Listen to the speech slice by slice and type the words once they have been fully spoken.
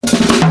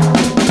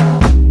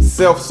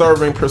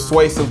self-serving,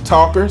 persuasive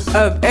talkers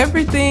of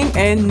everything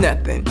and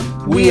nothing.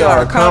 We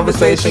are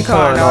Conversation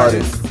Con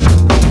Artists.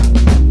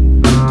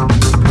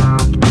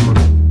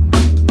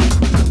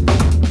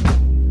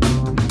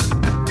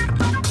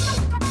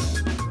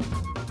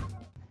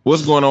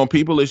 What's going on,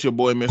 people? It's your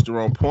boy,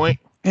 Mr. On Point.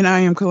 And I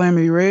am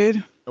Calamity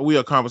Red. And we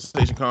are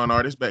Conversation Con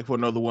Artists, back for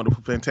another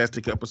wonderful,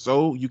 fantastic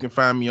episode. You can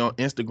find me on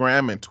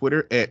Instagram and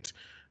Twitter at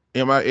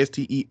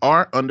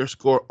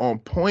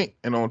MISTER_on point,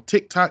 and on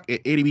TikTok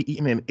at 80B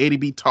Eating and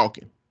 80B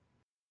Talking.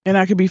 And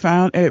I can be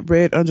found at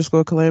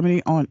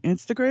Red_Calamity on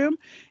Instagram.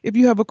 If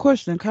you have a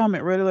question,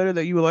 comment, read a letter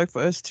that you would like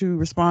for us to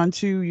respond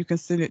to, you can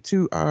send it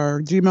to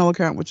our Gmail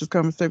account, which is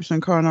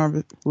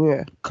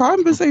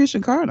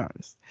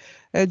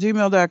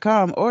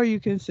conversationconartists@gmail.com, or you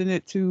can send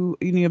it to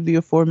any of the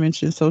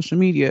aforementioned social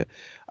media.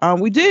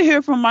 We did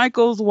hear from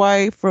Michael's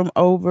wife from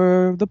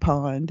over the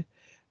pond.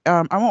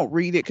 I won't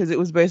read it because it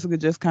was basically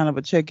just kind of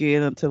a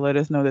check-in to let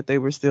us know that they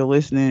were still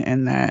listening,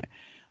 and that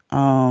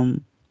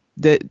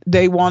that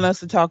they want us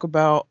to talk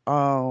about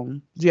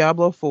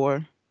Diablo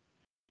 4,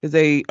 because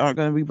they aren't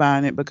going to be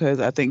buying it,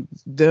 because I think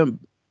them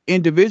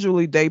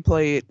individually they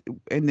play it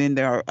and then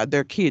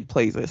their kid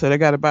plays it, so they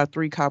got to buy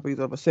 3 copies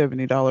of a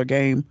 $70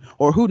 game,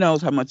 or who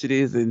knows how much it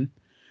is in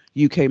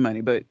UK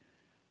money. But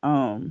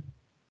and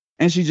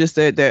she just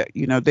said that,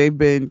 you know, they've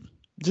been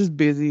just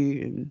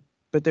busy,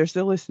 but they're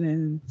still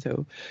listening.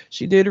 So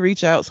she did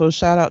reach out. So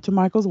shout out to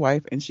Michael's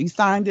wife, and she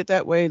signed it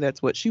that way.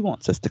 That's what she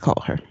wants us to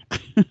call her.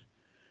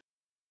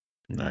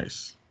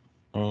 Nice.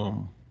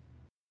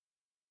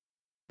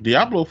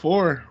 Diablo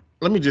 4.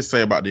 Let me just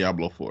say about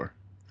Diablo 4.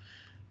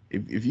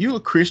 If you're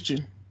a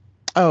Christian,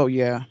 oh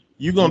yeah,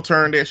 you're gonna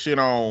turn that shit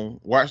on,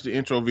 watch the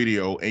intro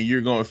video, and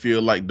you're gonna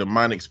feel like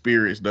demonic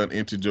spirits done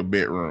entered your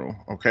bedroom.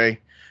 Okay,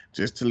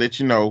 just to let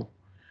you know.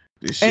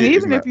 This shit, and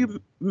even if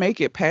you make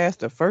it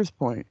past the first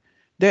point,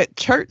 that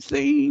church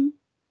scene,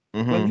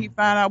 when he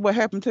find out what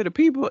happened to the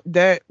people,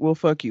 that will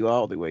fuck you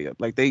all the way up.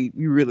 Like,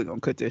 you really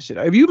gonna cut that shit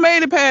out. If you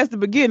made it past the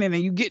beginning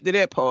and you get to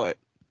that part,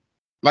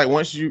 like,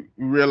 once you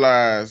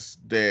realize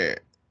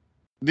that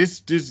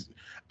this,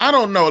 I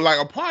don't know,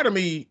 like, a part of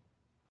me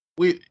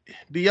with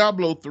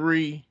Diablo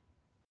 3,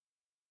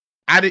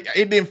 it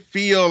didn't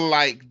feel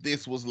like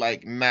this was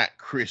like not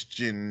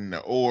Christian,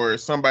 or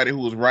somebody who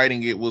was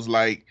writing it was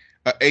like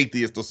an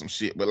atheist or some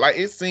shit. But like,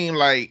 it seemed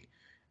like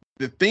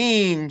the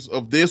themes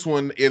of this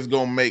one is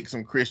gonna make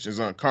some Christians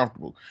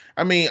uncomfortable.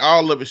 I mean,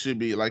 all of it should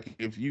be like,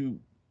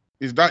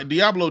 is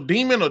Diablo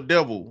demon or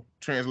devil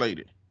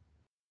translated?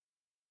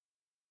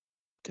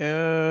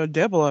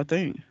 devil, I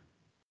think.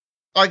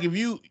 Like, if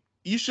you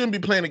shouldn't be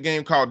playing a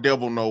game called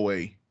Devil No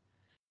Way.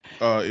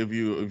 If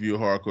you're a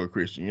hardcore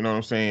Christian, you know what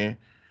I'm saying?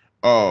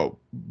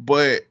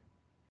 But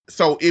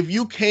so if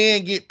you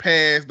can get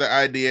past the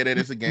idea that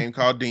it's a game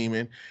called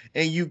Demon,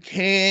 and you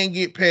can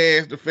get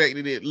past the fact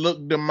that it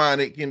looked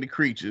demonic in the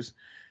creatures,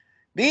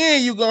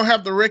 then you're gonna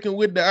have to reckon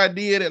with the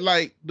idea that,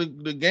 like, the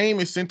game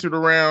is centered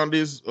around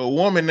this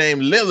woman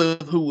named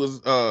Lilith, who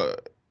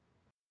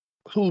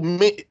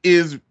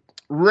is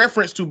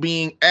reference to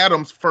being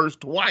Adam's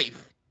first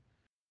wife.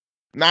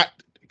 Not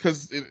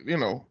because, you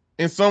know,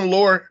 in some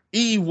lore,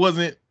 Eve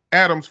wasn't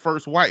Adam's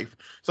first wife.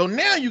 So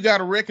now you got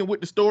to reckon with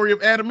the story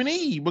of Adam and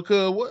Eve,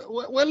 because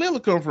where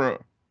Lilith come from?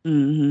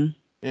 Mm-hmm.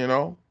 You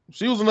know,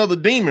 she was another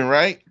demon,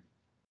 right?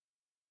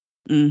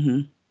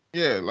 Mm-hmm.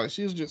 Yeah, like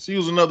she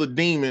was another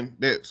demon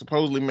that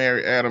supposedly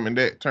married Adam, and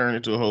that turned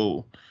into a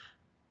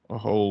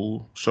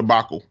whole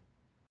shabacle.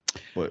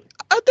 But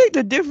I think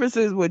the difference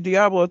is with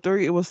Diablo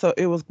 3, it was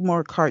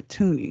more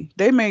cartoony.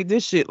 They made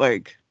this shit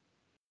like,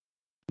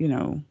 you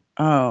know,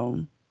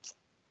 I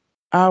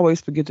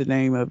always forget the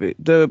name of it.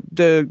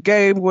 The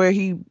game where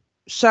he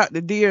shot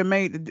the deer and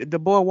made the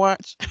boy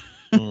watch.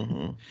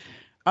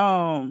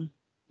 mm-hmm.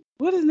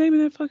 What is the name of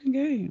that fucking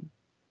game?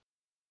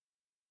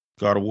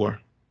 God of War.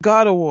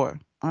 God of War.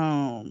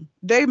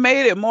 They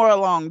made it more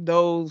along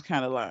those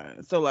kind of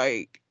lines. So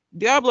like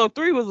Diablo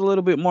 3 was a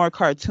little bit more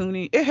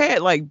cartoony. It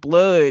had like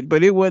blood,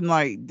 but it wasn't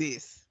like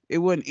this. It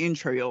wasn't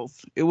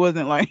entrails. It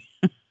wasn't like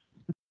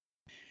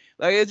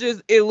like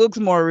it looks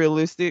more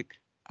realistic.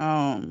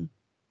 And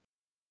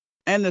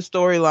the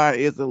storyline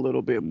is a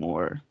little bit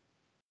more,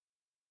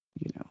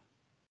 you know,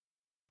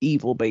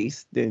 evil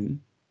based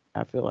than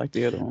I feel like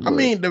the other one. I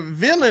mean, the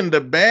villain, the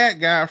bad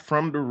guy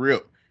from the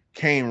rip,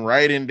 came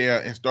right in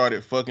there and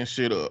started fucking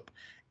shit up.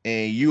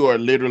 And you are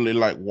literally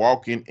like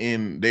walking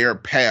in their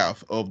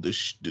path of the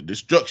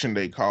destruction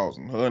they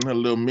causing, her and her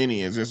little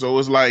minions. And so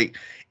it's like,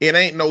 it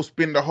ain't no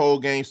spend the whole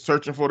game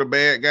searching for the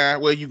bad guy.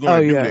 Well, you're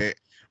going to do that,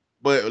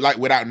 but like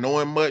without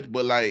knowing much.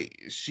 But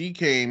like, she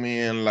came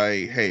in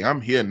like, hey, I'm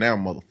here now,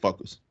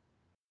 motherfuckers.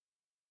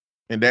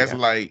 And that's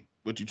like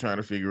what you're trying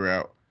to figure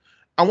out.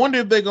 I wonder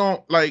if they're going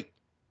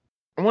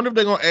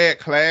to add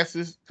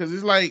classes, because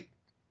it's like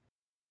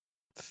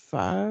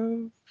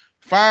 5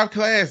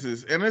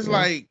 classes. And it's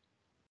like,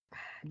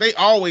 they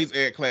always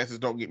add classes,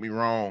 don't get me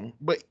wrong,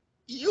 but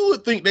you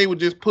would think they would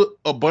just put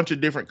a bunch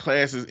of different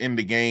classes in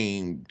the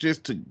game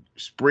just to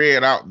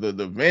spread out the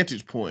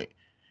vantage point.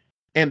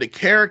 and the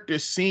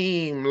characters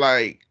seem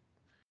like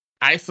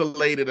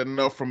isolated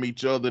enough from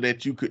each other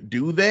that you could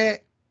do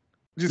that.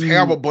 Just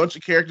have a bunch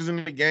of characters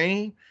in the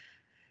game.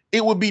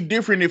 It would be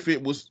different if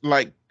it was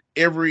like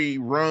every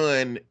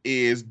run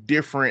is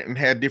different and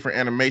had different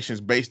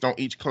animations based on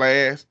each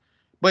class,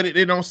 but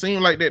it don't seem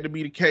like that to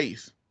be the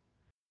case.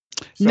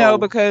 No,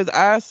 because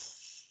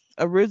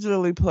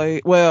originally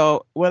played,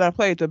 well, when I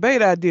played the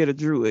beta, I did a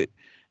druid.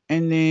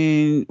 And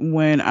then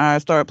when I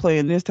started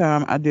playing this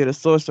time, I did a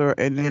sorcerer.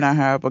 And then I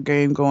have a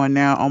game going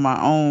now on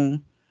my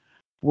own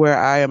where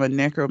I am a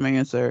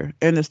necromancer.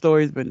 And the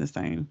story's been the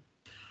same.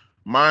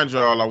 Mind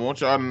y'all, I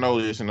want y'all to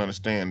know this and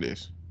understand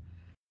this.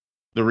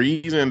 The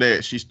reason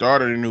that she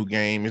started a new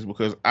game is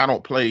because I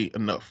don't play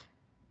enough.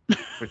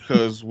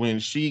 Because when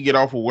she get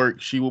off of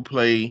work, she will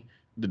play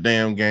the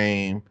damn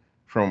game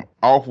from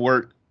off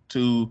work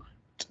to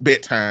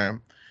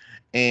bedtime.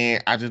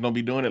 And I just don't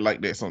be doing it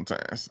like that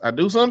sometimes. I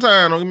do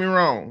sometimes, don't get me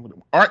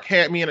wrong. Ark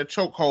had me in a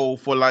chokehold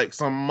for like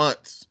some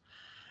months.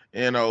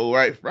 You know,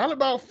 right? Probably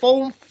about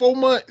four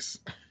months.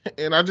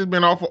 And I just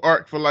been off of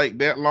Ark for like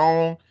that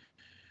long,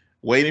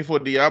 waiting for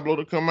Diablo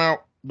to come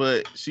out.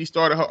 But she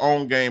started her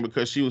own game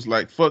because she was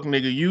like, fuck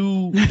nigga,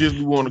 you just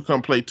want to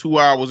come play 2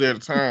 hours at a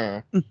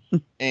time.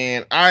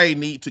 And I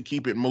need to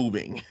keep it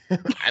moving.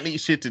 I need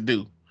shit to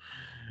do.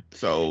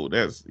 So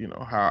that's,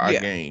 how I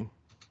game.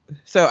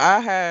 So I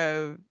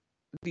have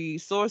the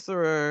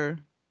sorcerer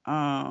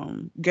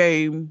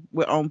game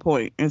with On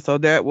Point, and so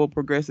that will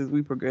progress as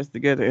we progress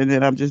together. And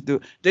then I'm just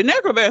doing the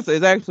necromancer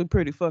is actually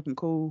pretty fucking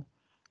cool.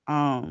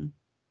 The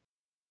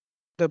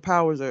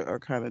powers are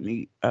kind of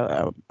neat.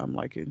 I'm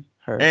liking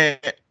her. And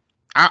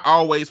I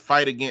always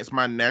fight against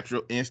my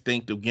natural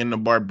instinct of getting the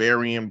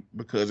barbarian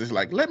because it's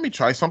like, let me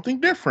try something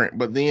different.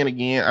 But then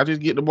again, I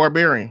just get the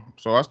barbarian.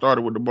 So I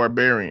started with the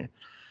barbarian.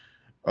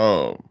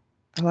 I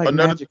like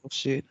magical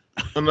shit.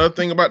 Another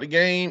thing about the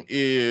game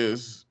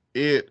is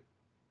it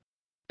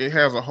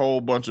has a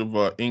whole bunch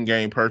of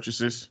in-game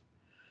purchases.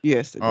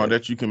 Yes,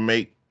 that you can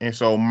make. And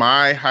so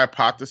my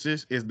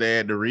hypothesis is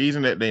that the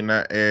reason that they're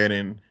not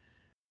adding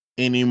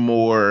any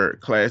more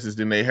classes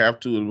than they have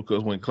to is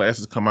because when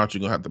classes come out,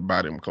 you're gonna have to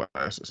buy them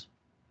classes.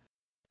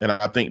 And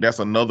I think that's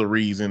another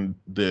reason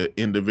the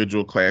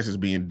individual classes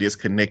being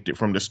disconnected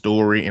from the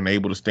story and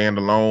able to stand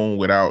alone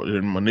without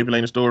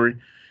manipulating the story.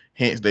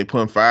 Hence, they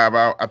put 5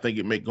 out. I think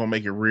gonna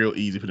make it real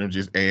easy for them to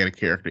just add a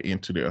character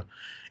into there.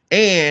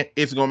 And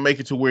it's gonna make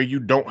it to where you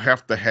don't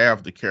have to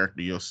have the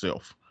character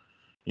yourself.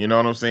 You know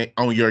what I'm saying?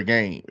 On your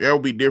game. It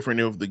would be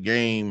different if the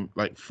game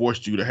like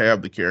forced you to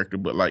have the character,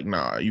 but like,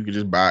 nah, you can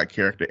just buy a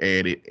character,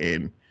 add it,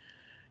 and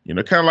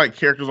kind of like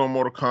characters on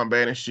Mortal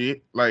Kombat and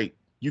shit. Like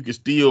you can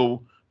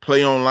still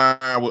play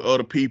online with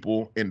other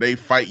people and they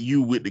fight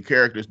you with the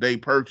characters they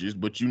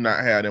purchased, but you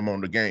not have them on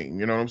the game.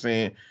 You know what I'm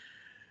saying?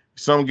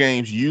 Some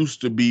games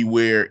used to be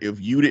where if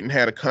you didn't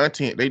have the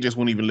content, they just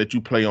wouldn't even let you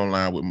play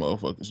online with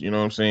motherfuckers. You know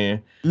what I'm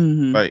saying?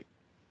 Mm-hmm. Like,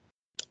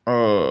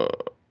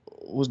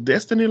 was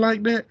Destiny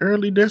like that?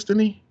 Early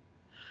Destiny?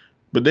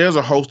 But there's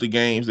a host of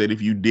games that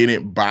if you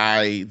didn't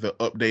buy the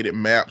updated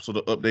maps or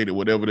the updated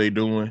whatever they're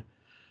doing,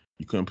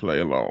 you couldn't play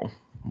along.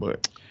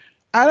 But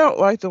I don't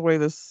like the way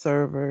the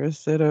server is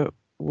set up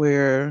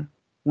where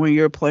when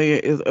you're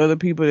playing is other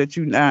people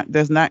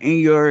that's not in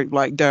your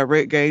like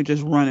direct game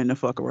just running the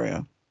fuck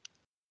around.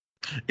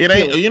 It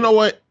ain't, you know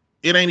what?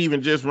 It ain't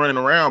even just running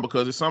around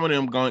because it's some of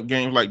them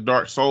games like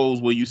Dark Souls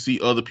where you see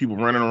other people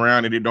running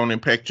around and it don't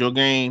impact your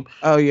game.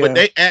 Oh yeah. But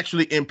they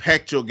actually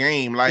impact your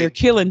game. Like they're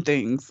killing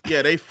things.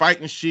 Yeah, they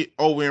fighting shit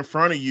over in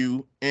front of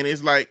you. And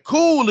it's like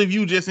cool if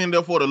you just end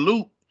up for the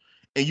loot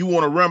and you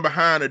want to run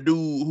behind a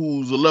dude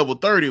who's a level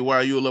 30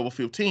 while you're a level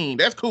 15.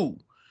 That's cool.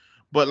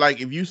 But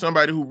like if you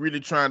somebody who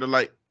really trying to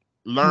like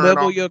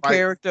level your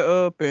character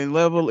up and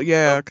level,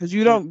 because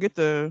you don't get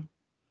the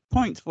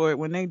points for it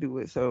when they do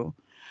it. So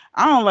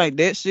I don't like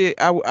that shit.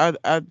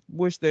 I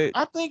wish that.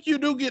 I think you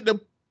do get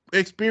the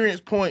experience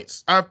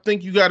points. I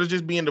think you got to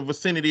just be in the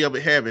vicinity of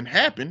it having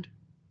happened.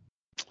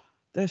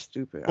 That's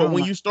stupid. But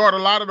when you start a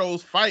lot of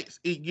those fights,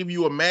 it give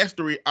you a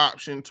mastery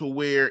option to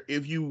where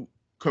if you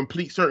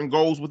complete certain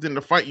goals within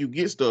the fight, you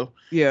get stuff.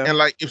 Yeah. And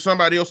like if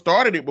somebody else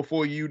started it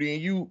before you, then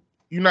you're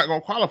not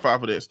gonna qualify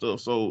for that stuff.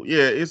 So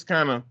yeah, it's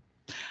kind of.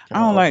 I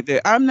don't like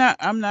that. I'm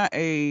not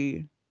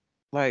a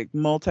like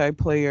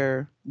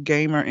multiplayer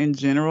gamer in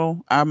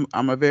general. I'm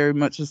a very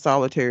much a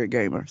solitary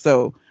gamer.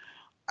 So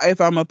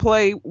if I'm gonna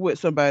play with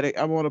somebody,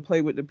 I want to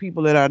play with the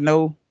people that I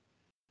know,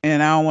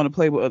 and I don't want to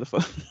play with other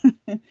folks.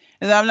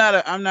 And I'm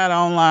not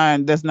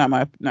online. That's not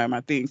my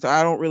thing. So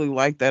I don't really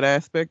like that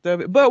aspect of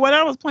it. But when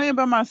I was playing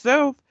by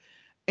myself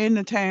in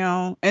the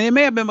town, and it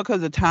may have been because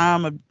of the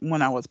time of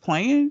when I was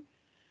playing,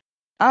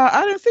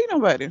 I didn't see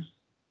nobody.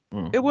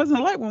 It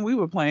wasn't like when we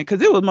were playing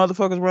because it was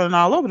motherfuckers running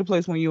all over the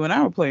place when you and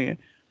I were playing.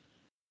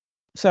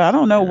 So I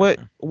don't know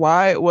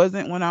why it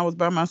wasn't when I was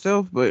by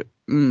myself, but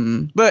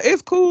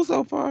it's cool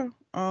so far.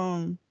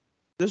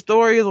 The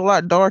story is a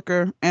lot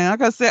darker, and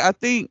like I said, I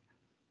think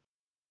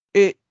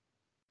it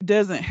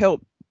doesn't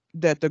help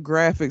that the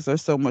graphics are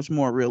so much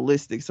more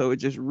realistic, so it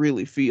just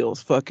really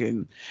feels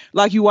fucking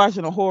like you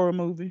watching a horror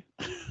movie.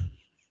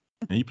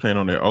 And you playing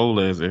on that old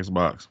ass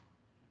Xbox.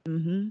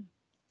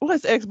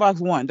 What's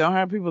Xbox One? Don't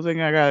have people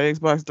thinking I got an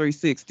Xbox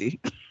 360.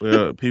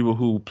 Well, people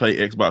who play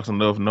Xbox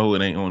enough know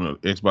it ain't on an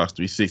Xbox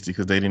 360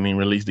 because they didn't even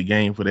release the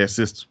game for that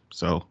system.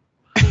 So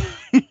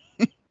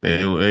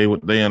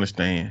they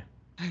understand.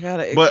 I got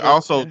an Xbox. But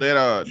also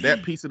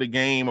that piece of the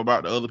game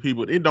about the other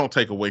people, it don't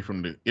take away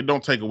from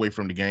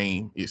the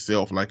game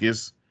itself. Like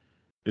it's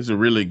a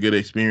really good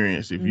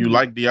experience. If you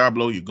like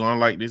Diablo, you're gonna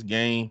like this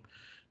game.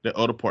 The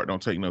other part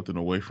don't take nothing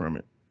away from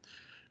it.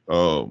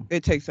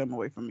 It takes something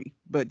away from me,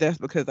 but that's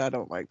because I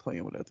don't like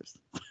playing with others.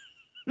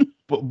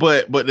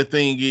 but the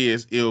thing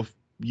is, if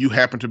you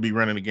happen to be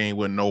running a game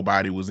where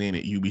nobody was in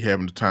it, you be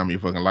having the time of your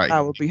fucking life. I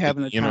would be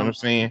having the time. You know what I'm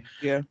saying?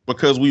 Yeah.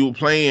 Because we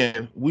played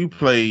of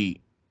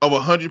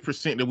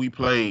 100% that we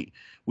played,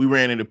 we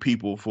ran into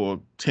people for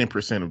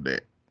 10% of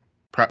that.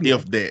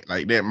 If that,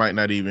 like that might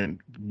not even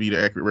be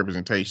the accurate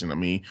representation. I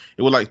mean,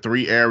 it was like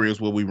 3 areas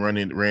where we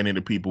ran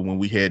into people when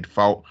we had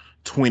fought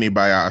 20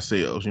 by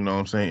ourselves. You know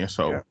what I'm saying?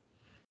 So. Yeah.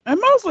 And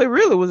mostly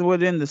really was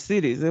within the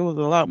cities. There was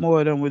a lot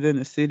more of them within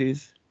the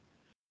cities.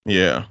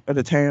 Yeah. Or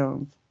the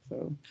towns.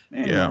 So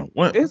yeah.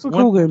 It's a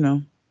cool game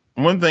though.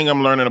 One thing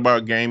I'm learning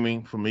about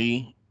gaming for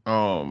me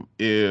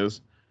is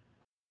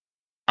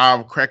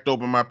I've cracked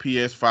open my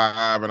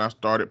PS5 and I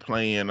started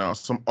playing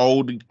some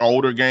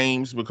older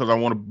games because I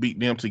want to beat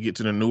them to get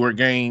to the newer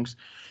games.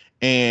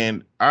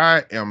 And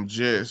I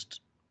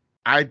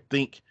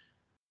think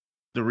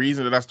the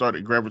reason that I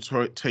started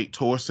gravitate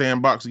towards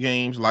sandbox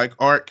games like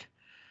Ark,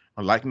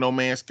 like No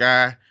Man's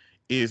Sky,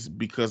 is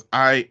because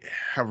I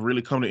have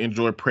really come to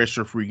enjoy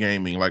pressure-free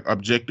gaming, like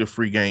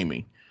objective-free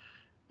gaming.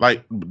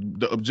 Like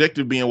the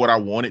objective being what I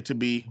want it to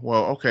be.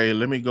 Well, okay,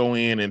 let me go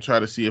in and try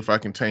to see if I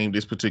can tame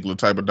this particular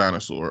type of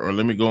dinosaur, or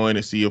let me go in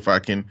and see if I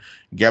can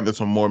gather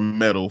some more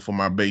metal for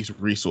my base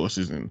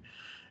resources and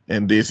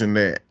this and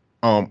that.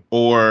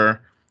 Or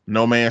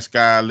No Man's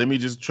Sky, let me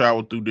just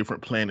travel through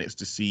different planets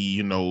to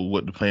see,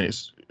 what the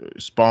planets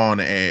spawn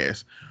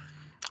as.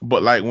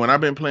 But like when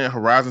I've been playing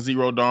Horizon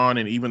Zero Dawn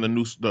and even the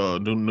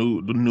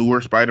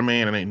newer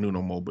Spider-Man, it ain't new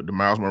no more, but the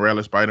Miles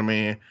Morales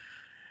Spider-Man,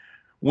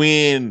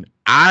 when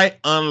I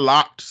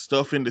unlocked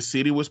stuff in the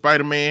city with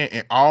Spider-Man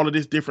and all of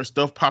this different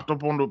stuff popped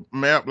up on the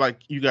map,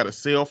 like you got a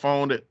cell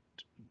phone that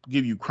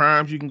give you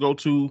crimes you can go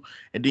to,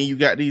 and then you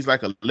got these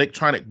like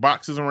electronic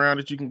boxes around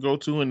that you can go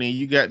to, and then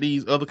you got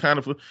these other kind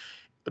of.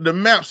 The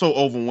map's so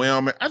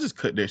overwhelming. I just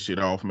cut that shit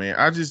off, man.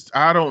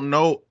 I don't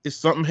know if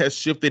something has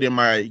shifted in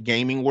my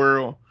gaming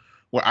world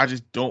where I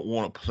just don't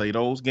want to play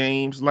those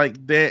games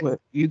like that. Well,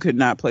 you could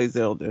not play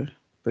Zelda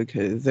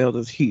because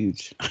Zelda's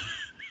huge.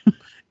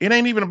 It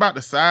ain't even about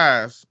the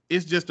size.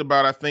 It's just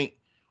about, I think,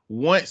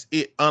 once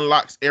it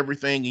unlocks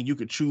everything and you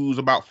could choose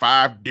about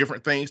 5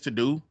 different things to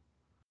do,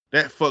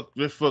 that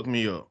fuck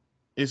me up.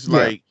 It's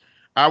like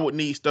I would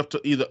need stuff to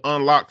either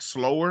unlock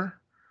slower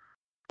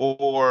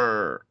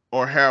or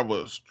have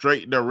a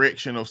straight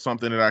direction of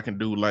something that I can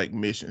do, like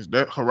missions.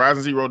 That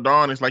Horizon Zero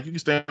Dawn is like you can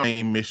stay on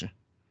a mission,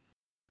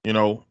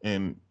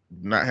 and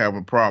not have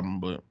a problem.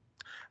 But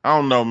I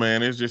don't know,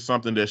 man. It's just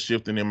something that's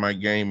shifting in my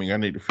gaming. I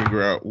need to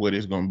figure out what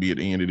it's going to be at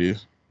the end of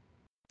this.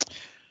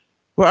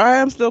 Well, I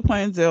am still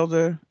playing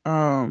Zelda,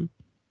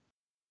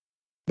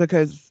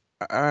 because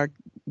I'm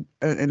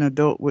an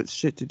adult with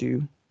shit to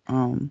do.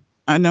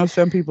 I know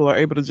some people are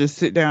able to just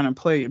sit down and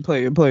play,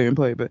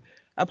 but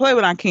I play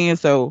when I can.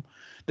 So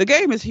the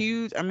game is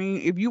huge. I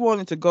mean, if you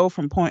wanted to go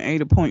from point A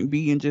to point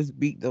B and just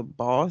beat the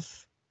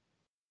boss,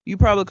 you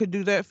probably could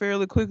do that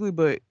fairly quickly,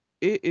 but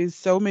it is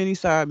so many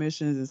side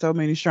missions and so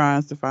many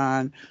shrines to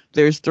find.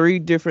 There's 3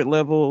 different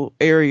level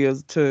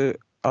areas to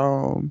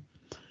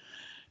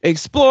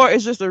explore.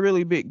 It's just a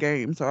really big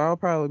game, so I'll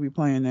probably be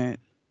playing that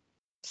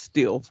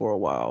still for a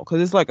while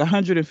because it's like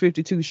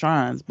 152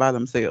 shrines by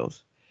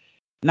themselves,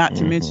 not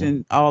to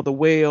mention all the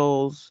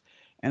whales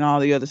and all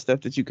the other stuff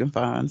that you can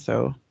find.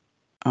 So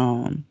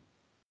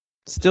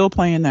still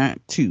playing that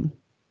too.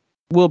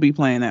 We'll be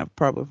playing that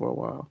probably for a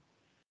while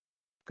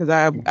because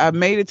I've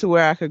made it to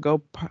where I could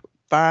go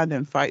find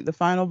and fight the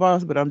final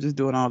boss, but I'm just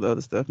doing all the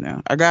other stuff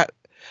now. I got,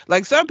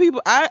 like, some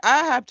people, I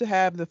have to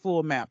have the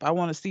full map. I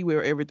want to see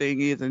where everything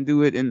is and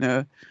do it in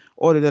the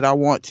order that I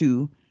want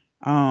to.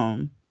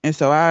 And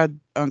so I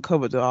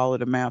uncovered all of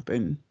the map,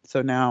 and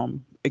so now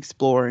I'm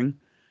exploring.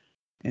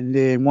 And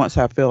then once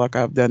I feel like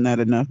I've done that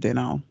enough, then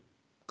I'll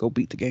go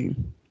beat the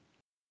game.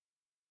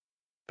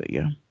 But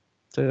yeah,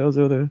 so those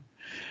are the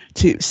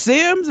 2.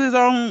 Sims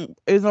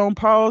is on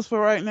pause for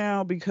right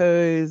now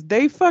because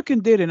they fucking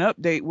did an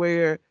update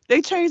where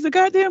they changed the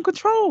goddamn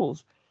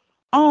controls.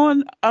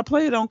 I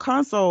play it on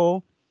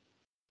console,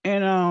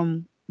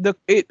 and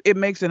it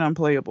makes it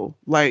unplayable.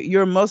 Like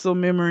your muscle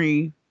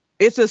memory,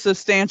 it's a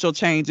substantial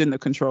change in the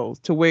controls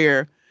to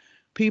where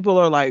people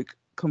are like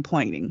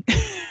complaining.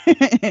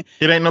 It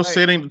ain't no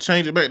setting to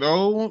change it back.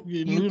 Oh,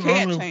 you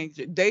can't change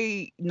it.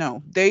 They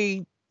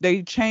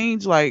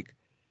change, like,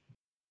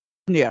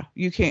 yeah,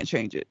 you can't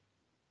change it.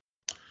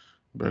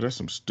 Bro, that's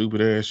some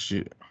stupid ass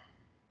shit.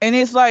 And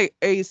it's like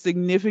a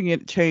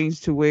significant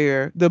change to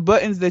where the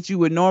buttons that you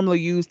would normally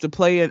use to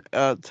play it,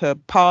 to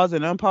pause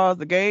and unpause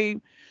the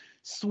game,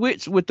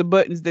 switch with the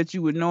buttons that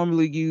you would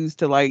normally use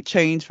to like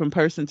change from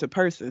person to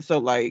person. So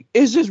like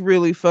it's just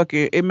really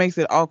fucking. It makes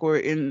it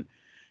awkward. And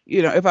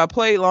if I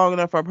played long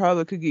enough, I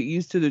probably could get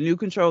used to the new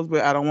controls,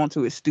 but I don't want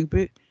to. It's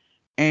stupid.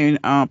 And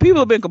people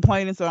have been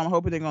complaining, so I'm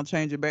hoping they're gonna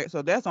change it back.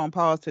 So that's on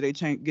pause till they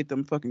get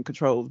them fucking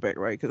controls back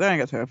right. Because I ain't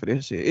got time for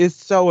this shit. It's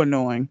so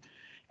annoying,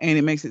 and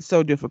it makes it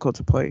so difficult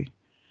to play.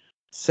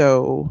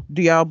 So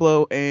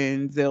Diablo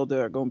and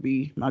Zelda are gonna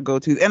be my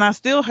go-tos, and I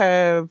still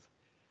have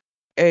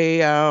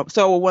a.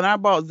 So when I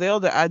bought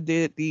Zelda, I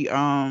did the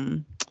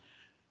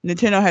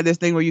Nintendo had this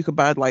thing where you could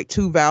buy like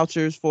 2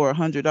 vouchers for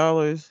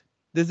 $100.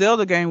 The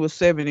Zelda game was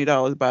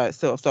 $70 by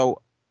itself,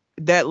 so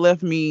that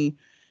left me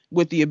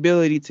with the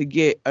ability to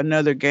get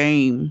another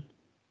game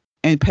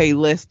and pay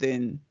less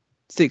than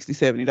 $60,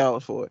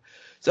 $70 for it.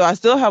 So I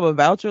still have a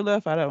voucher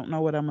left. I don't know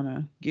what I'm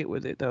gonna get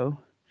with it though,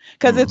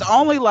 because it's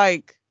only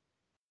like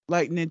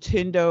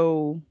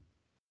Nintendo,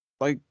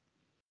 like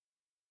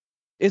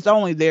it's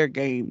only their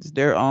games.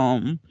 They're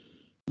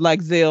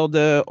like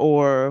Zelda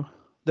or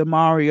the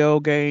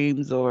Mario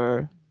games,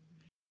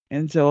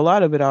 and so a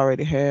lot of it I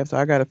already have. So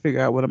I got to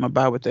figure out what I'm gonna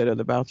buy with that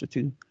other voucher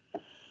too.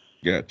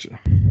 Gotcha.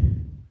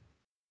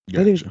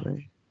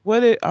 Anyway,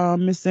 what did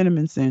Miss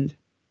Cinnamon send?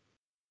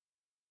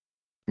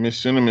 Miss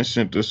Cinnamon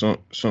sent us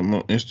something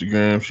on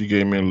Instagram. She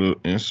gave me a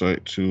little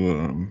insight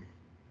to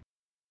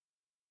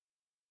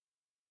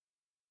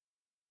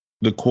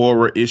the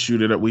Quora issue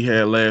that we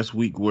had last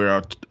week,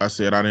 where I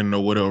said I didn't know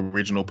what the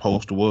original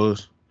post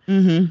was.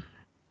 Mm-hmm.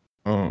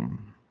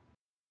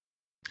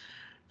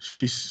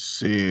 She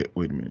said,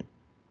 wait a minute.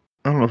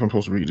 I don't know if I'm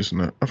supposed to read this or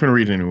not. I'm finna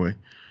read it anyway.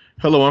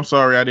 Hello, I'm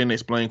sorry I didn't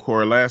explain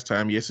Quora last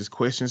time. Yes, it's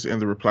questions, and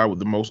the reply with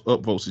the most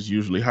upvotes is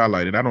usually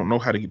highlighted. I don't know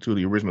how to get to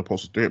the original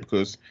posted thread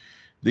because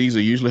these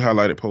are usually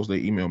highlighted posts they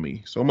email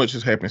me. So much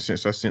has happened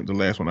since I sent the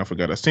last one. I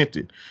forgot I sent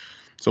it.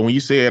 So when you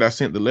said I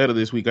sent the letter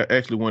this week, I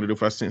actually wondered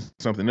if I sent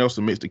something else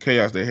amidst the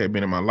chaos that had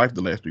been in my life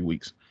the last 3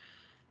 weeks.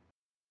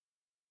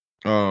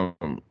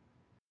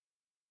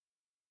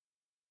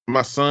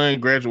 My son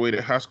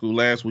graduated high school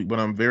last week, but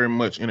I'm very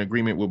much in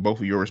agreement with both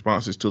of your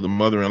responses to the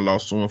mother-in-law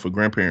suing for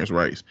grandparents'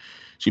 rights.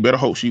 She better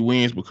hope she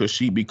wins because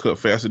she'd be cut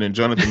faster than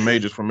Jonathan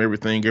Majors from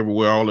Everything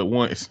Everywhere All at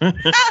Once.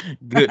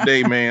 Good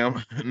day,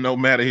 ma'am, no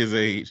matter his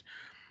age.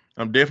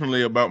 I'm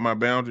definitely about my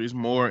boundaries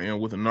more,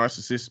 and with a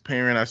narcissistic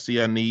parent, I see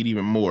I need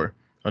even more.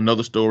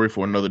 Another story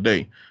for another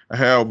day. I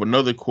have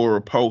another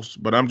Quora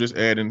post, but I'm just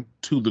adding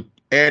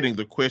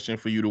the question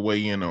for you to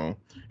weigh in on.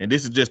 And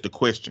this is just a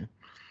question.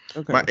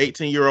 Okay. My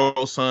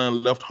 18-year-old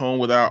son left home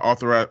without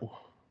authorized.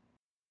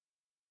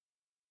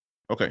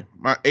 Okay.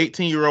 My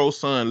 18-year-old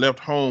son left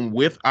home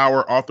with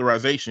our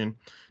authorization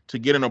to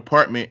get an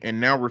apartment and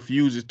now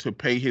refuses to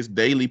pay his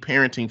daily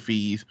parenting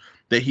fees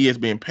that he has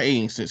been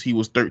paying since he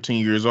was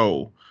 13 years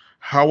old.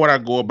 How would I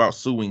go about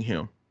suing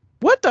him?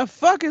 What the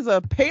fuck is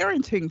a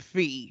parenting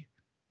fee?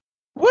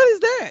 What is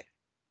that?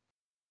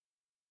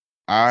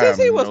 Since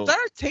he was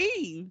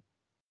 13.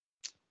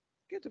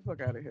 Get the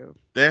fuck out of here.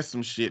 That's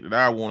some shit that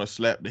I want to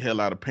slap the hell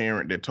out of a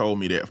parent that told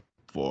me that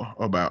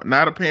about.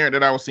 Not a parent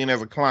that I was seeing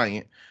as a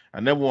client. I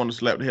never want to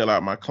slap the hell out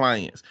of my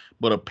clients,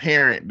 but a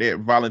parent that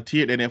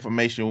volunteered that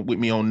information with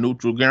me on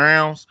neutral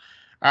grounds.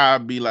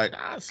 I'd be like,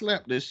 I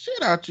slap the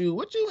shit out you.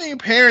 What you mean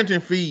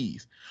parenting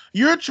fees?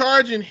 You're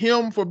charging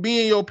him for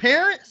being your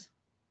parents?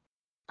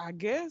 I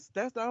guess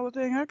that's the only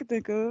thing I could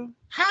think of.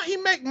 How he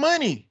make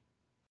money?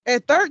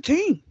 At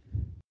 13.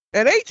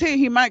 At 18,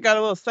 he might got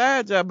a little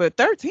side job, but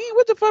 13,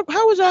 what the fuck?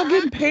 How was y'all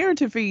getting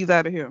parenting fees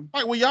out of him?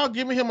 Like, were y'all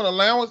giving him an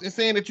allowance and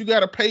saying that you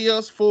got to pay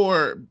us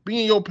for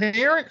being your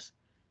parents?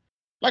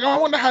 Like, I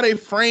wonder how they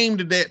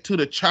framed that to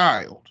the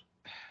child.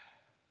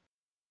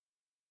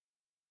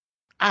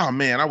 Oh,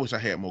 man, I wish I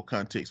had more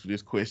context for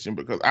this question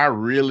because I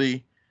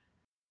really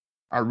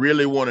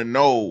want to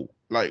know,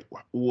 like,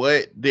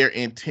 what their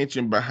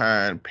intention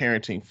behind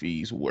parenting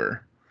fees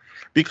were.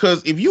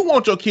 Because if you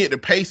want your kid to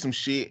pay some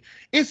shit,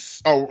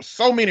 it's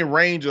so many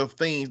range of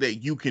things that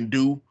you can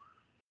do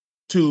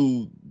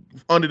to,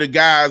 under the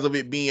guise of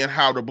it being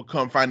how to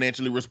become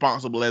financially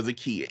responsible as a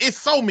kid. It's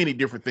so many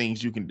different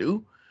things you can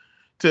do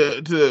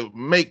to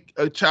make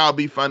a child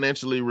be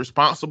financially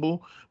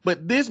responsible.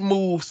 But this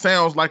move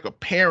sounds like a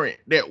parent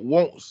that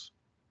wants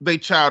their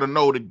child to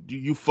know that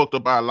you fucked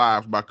up our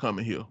lives by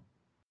coming here.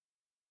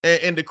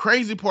 And the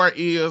crazy part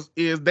is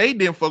they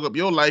didn't fuck up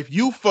your life.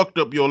 You fucked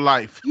up your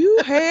life.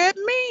 You had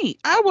me.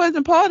 I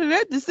wasn't part of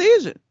that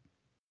decision.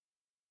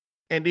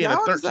 And then a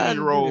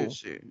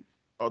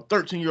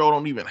 13-year-old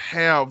don't even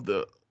have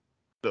the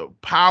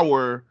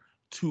power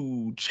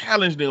to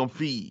challenge them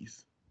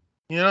fees.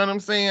 You know what I'm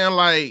saying?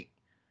 Like,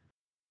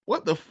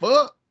 what the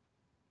fuck?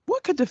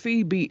 What could the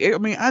fee be? I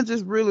mean, I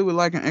just really would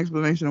like an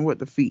explanation of what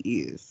the fee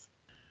is.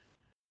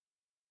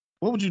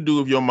 What would you do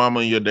if your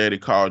mama and your daddy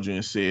called you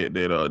and said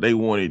that they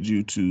wanted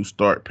you to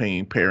start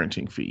paying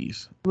parenting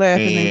fees?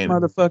 Laughing in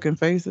motherfucking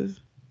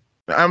faces.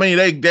 I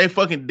mean, they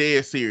fucking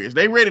dead serious.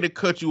 They ready to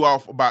cut you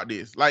off about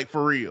this, like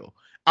for real.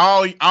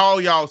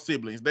 All y'all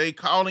siblings, they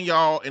calling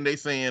y'all and they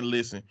saying,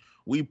 listen,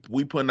 we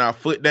putting our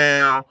foot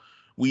down.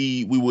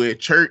 We were at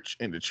church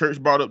and the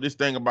church brought up this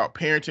thing about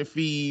parenting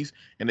fees,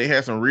 and they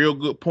had some real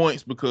good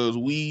points because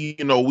we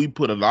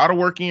put a lot of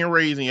work in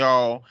raising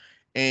y'all,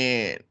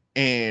 and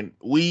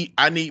we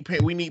need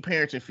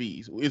parenting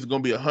fees. It's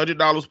gonna be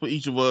 $100 for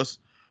each of us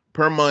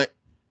per month.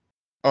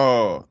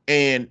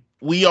 And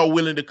we are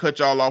willing to cut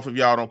y'all off if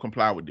y'all don't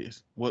comply with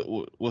this.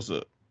 What's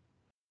up?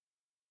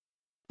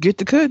 Get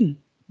the cutting.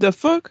 The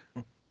fuck?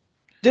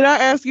 Did I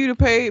ask you to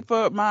pay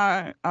for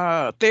my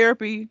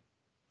therapy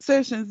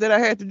sessions that I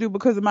had to do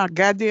because of my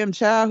goddamn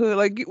childhood?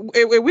 Like,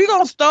 if we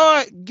gonna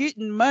start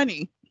getting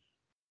money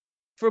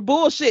for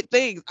bullshit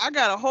things, I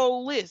got a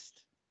whole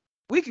list.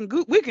 We can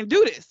do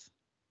this.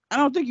 I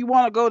don't think you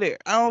want to go there.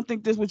 I don't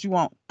think this is what you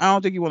want. I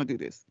don't think you want to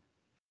do this.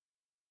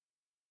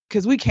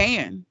 Because we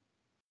can.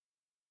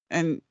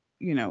 And,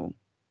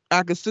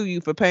 I could sue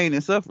you for pain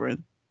and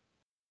suffering.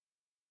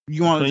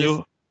 You want to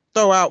just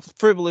throw out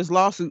frivolous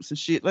lawsuits and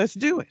shit? Let's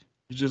do it.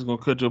 You just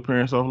gonna cut your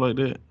parents off like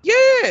that?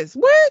 Yes.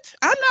 What?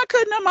 I'm not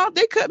cutting them off.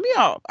 They cut me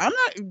off. I'm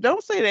not.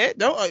 Don't say that.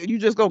 Don't. You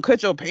just gonna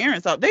cut your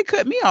parents off? They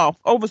cut me off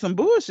over some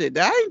bullshit.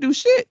 I ain't do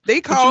shit.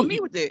 They called me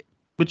with it.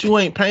 But you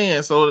ain't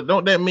paying, so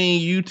don't that mean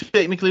you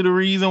technically the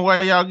reason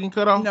why y'all getting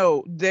cut off?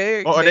 No,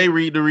 they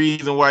read the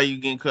reason why you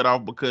getting cut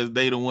off because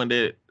they the one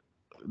that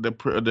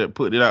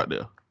put it out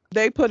there.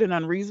 They put an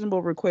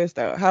unreasonable request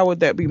out. How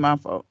would that be my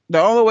fault?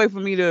 The only way for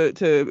me for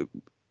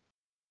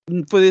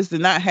this to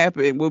not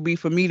happen will be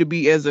for me to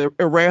be as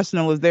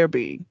irrational as they're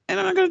being, and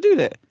I'm not gonna do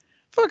that.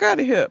 Fuck out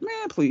of here,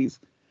 man, please.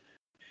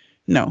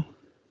 No,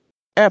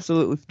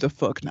 absolutely the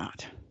fuck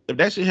not. If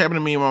that shit happened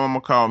to me, my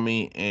mama called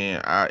me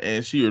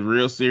and she was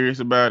real serious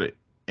about it.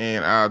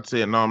 And I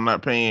said, no, I'm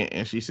not paying.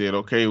 And she said,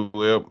 okay,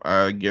 well,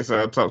 I guess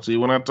I'll talk to you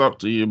when I talk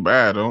to you.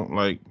 Bye.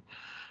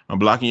 I'm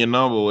blocking your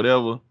number or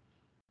whatever.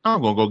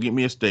 I'm going to go get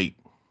me a steak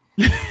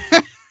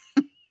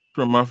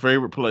from my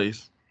favorite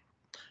place.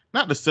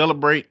 Not to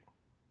celebrate,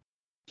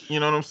 you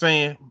know what I'm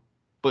saying?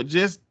 But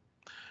just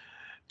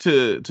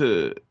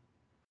to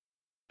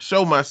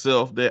show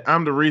myself that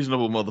I'm the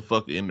reasonable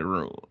motherfucker in the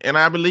room. And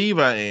I believe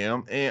I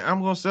am. And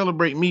I'm going to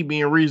celebrate me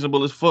being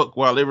reasonable as fuck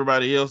while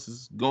everybody else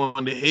is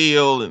going to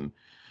hell and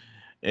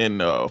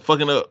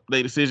fucking up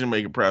their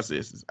decision-making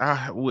processes.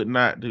 I would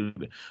not do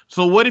that.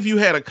 So what if you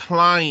had a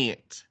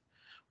client?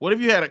 What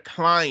if you had a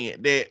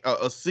client that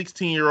a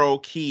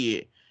 16-year-old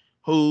kid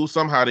who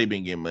somehow they've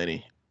been getting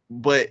money,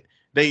 but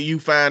you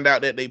find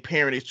out that their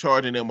parent is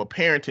charging them a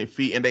parenting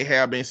fee and they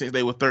have been since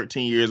they were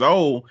 13 years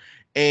old,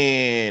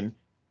 and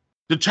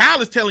the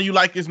child is telling you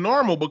like it's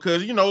normal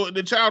because,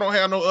 the child don't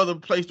have no other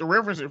place to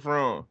reference it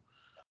from.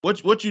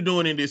 What you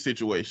doing in this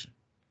situation?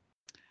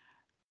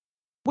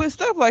 With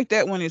stuff like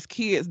that, when it's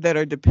kids that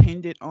are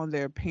dependent on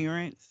their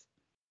parents,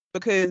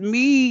 because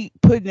me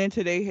putting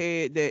into their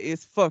head that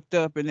it's fucked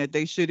up and that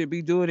they shouldn't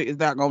be doing it is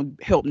not going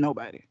to help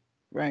nobody,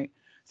 right?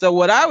 So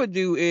what I would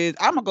do is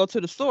I'm going to go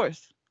to the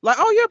source. Like,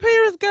 oh, your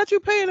parents got you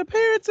paying a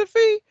parenting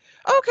fee?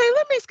 Okay,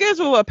 let me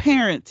schedule a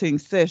parenting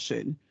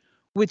session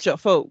with your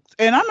folks,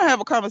 and I'm gonna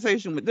have a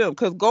conversation with them,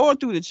 because going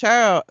through the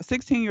child,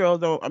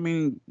 16-year-old, though, I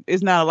mean,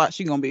 it's not a lot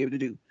she gonna be able to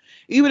do.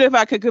 Even if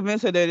I could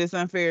convince her that it's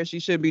unfair, she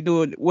shouldn't be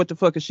doing. What the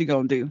fuck is she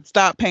gonna do?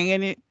 Stop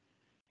paying it,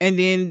 and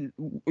then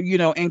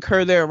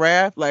incur their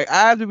wrath? Like,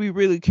 I have to be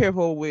really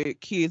careful with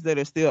kids that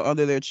are still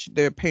under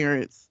their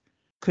parents'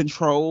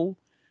 control,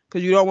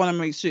 because you don't want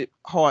to make shit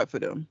hard for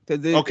them,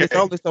 because there's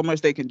only so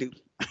much they can do.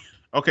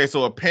 Okay,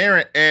 so a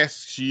parent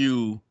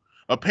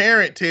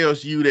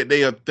tells you that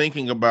they are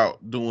thinking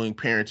about doing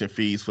parenting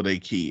fees for their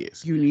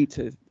kids. You need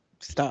to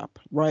stop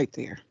right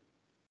there.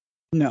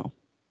 No.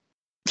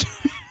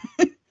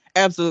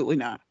 Absolutely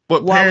not.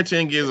 But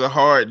parenting is a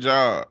hard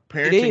job.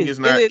 Parenting is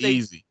not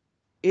easy.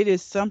 It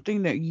is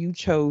something that you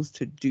chose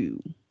to do.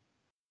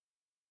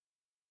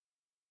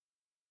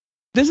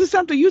 This is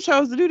something you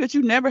chose to do that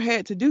you never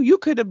had to do. You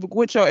could have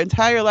went your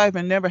entire life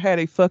and never had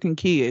a fucking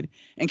kid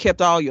and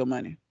kept all your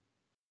money.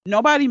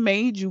 Nobody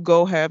made you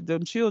go have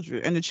them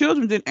children. And the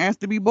children didn't ask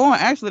to be born.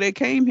 Actually, they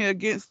came here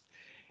against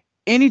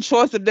any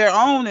choice of their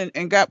own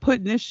and got put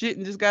in this shit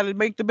and just got to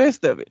make the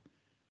best of it.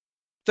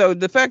 So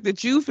the fact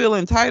that you feel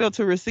entitled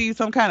to receive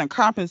some kind of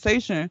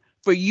compensation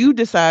for you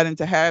deciding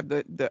to have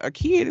a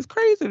kid is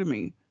crazy to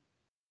me.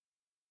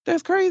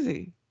 That's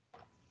crazy.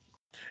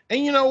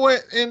 And you know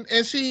what? And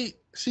she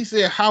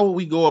said, how would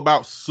we go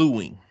about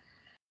suing?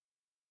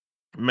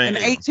 Man.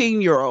 An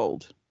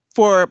 18-year-old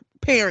for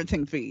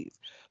parenting fees.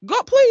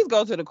 Please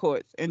go to the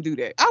courts and do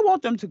that. I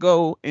want them to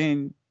go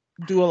and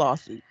do a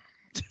lawsuit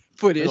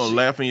for this. They're gonna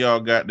laugh in y'all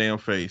goddamn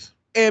face.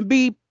 And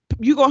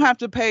you gonna have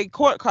to pay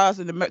court costs,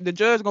 and the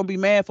judge gonna be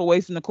mad for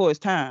wasting the court's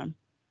time.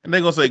 And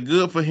they're gonna say,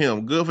 good for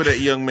him, good for that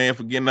young man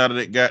for getting out of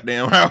that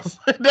goddamn house.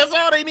 That's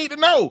all they need to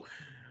know.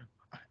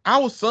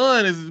 Our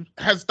son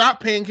has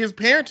stopped paying his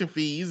parenting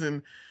fees,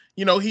 and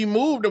he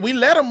moved. We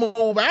let him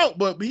move out,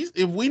 but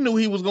if we knew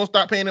he was gonna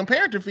stop paying them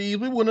parenting fees,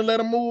 we wouldn't have let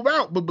him move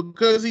out. But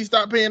because he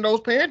stopped paying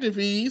those parenting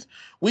fees,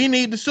 we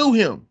need to sue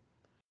him.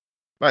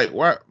 Like,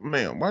 why,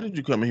 man? Why did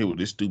you come in here with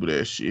this stupid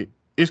ass shit?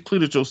 It's clear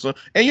that your son,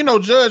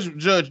 and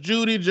Judge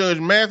Judy, Judge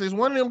Mathis,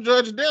 one of them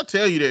judges, they'll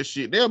tell you that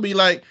shit. They'll be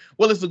like,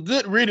 well, it's a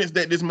good riddance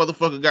that this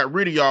motherfucker got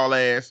rid of y'all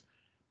ass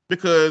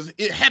because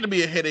it had to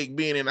be a headache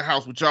being in the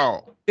house with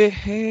y'all. It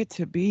had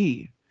to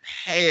be.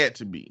 Had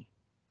to be.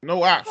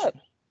 No option. Look,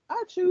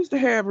 I choose to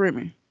have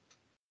Remy.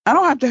 I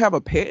don't have to have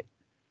a pet.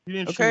 You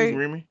didn't choose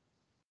Remy?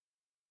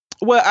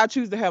 Well, I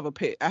choose to have a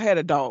pet. I had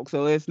a dog,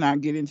 so let's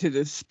not get into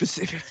the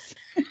specifics.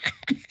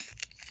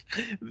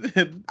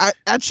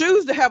 I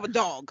choose to have a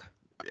dog.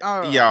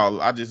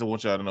 Y'all, I just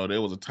want y'all to know there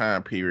was a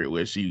time period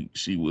where she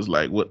was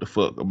like, what the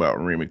fuck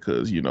about Remy?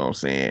 Because, you know what I'm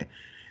saying?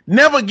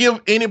 Never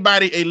give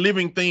anybody a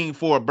living thing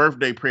for a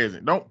birthday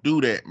present. Don't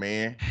do that,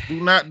 man. Do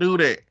not do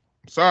that.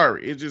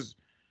 Sorry. It's just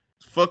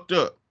fucked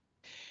up.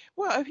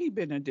 Well, if he'd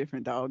been a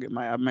different dog,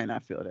 I might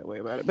not feel that way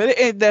about it. But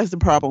that's the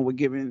problem with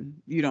giving,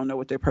 you don't know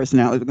what their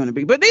personality is going to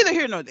be. But neither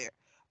here nor there.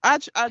 I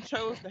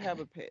chose to have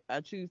a pet.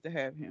 I choose to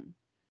have him.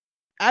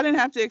 I didn't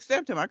have to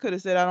accept him. I could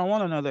have said, I don't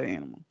want another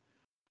animal.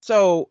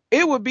 So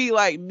it would be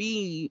like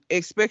me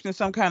expecting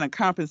some kind of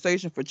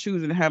compensation for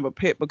choosing to have a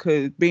pet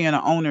because being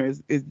an owner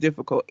is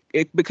difficult.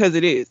 Because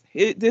it is.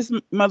 This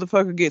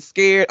motherfucker gets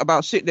scared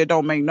about shit that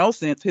don't make no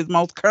sense. His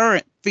most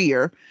current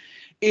fear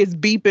is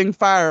beeping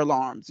fire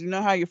alarms. You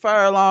know how your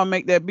fire alarm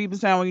make that beeping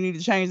sound when you need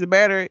to change the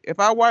battery? If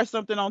I watch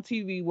something on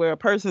TV where a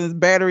person's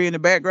battery in the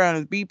background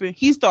is beeping,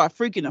 he start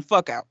freaking the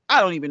fuck out.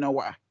 I don't even know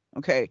why.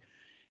 Okay.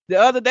 The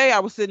other day I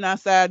was sitting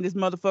outside and this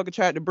motherfucker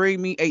tried to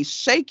bring me a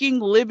shaking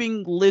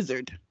living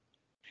lizard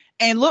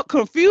and looked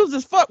confused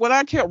as fuck when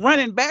I kept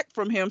running back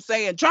from him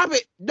saying, drop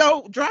it,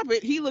 no, drop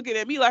it. He looking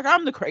at me like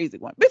I'm the crazy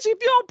one. Bitch, if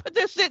you don't put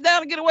that shit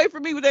down and get away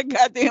from me with that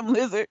goddamn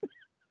lizard.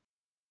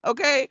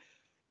 Okay.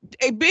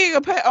 Being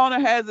a pet owner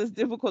has its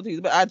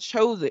difficulties, but I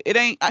chose it.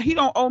 He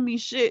don't owe me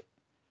shit.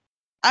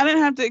 I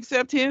didn't have to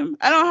accept him.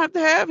 I don't have to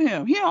have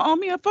him. He don't owe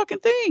me a fucking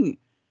thing.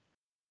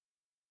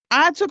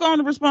 I took on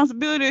the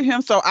responsibility of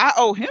him, so I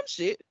owe him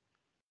shit.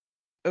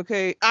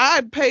 Okay,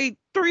 I paid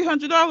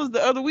 $300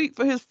 the other week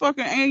for his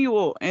fucking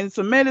annual and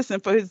some medicine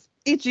for his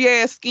itchy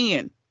ass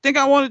skin. Think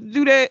I wanted to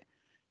do that?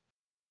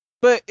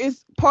 But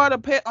it's part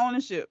of pet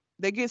ownership.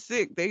 They get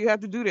sick. They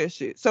have to do that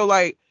shit. So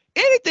like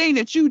anything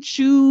that you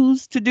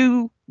choose to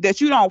do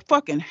that you don't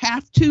fucking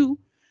have to,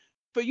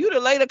 for you to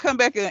later come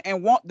back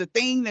and want the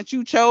thing that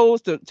you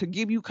chose to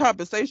give you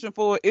compensation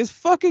for is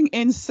fucking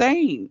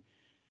insane.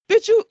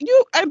 Bitch,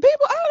 you and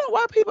people, I don't know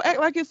why people act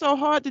like it's so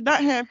hard to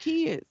not have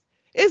kids.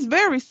 It's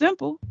very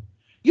simple.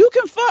 You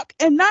can fuck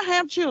and not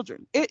have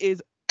children. It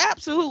is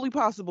absolutely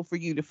possible for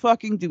you to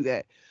fucking do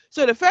that.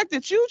 So the fact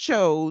that you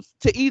chose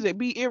to either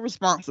be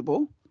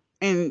irresponsible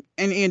and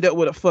end up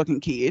with a fucking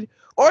kid,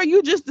 or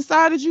you just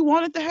decided you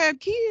wanted to have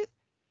kids,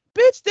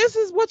 bitch, this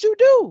is what you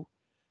do.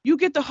 You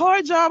get the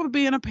hard job of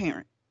being a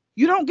parent.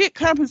 You don't get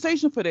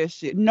compensation for that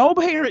shit. No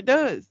parent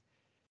does.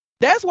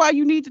 That's why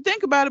you need to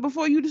think about it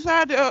before you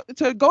decide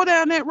to go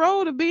down that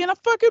road of being a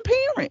fucking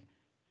parent.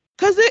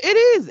 Because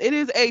it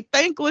is a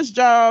thankless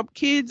job.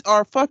 Kids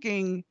are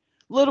fucking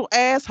little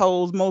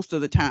assholes most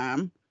of the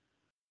time.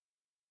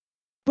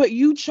 But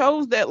you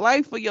chose that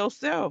life for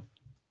yourself.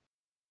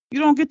 You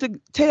don't get to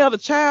tell the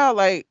child,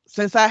 like,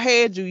 since I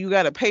had you, you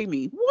got to pay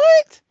me.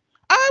 What?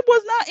 I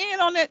was not in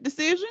on that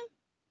decision.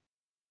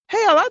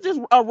 Hell, I just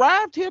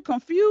arrived here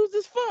confused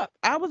as fuck.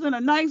 I was in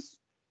a nice,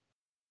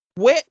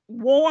 wet,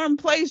 warm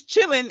place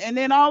chilling, and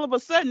then all of a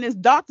sudden this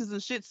doctors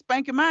and shit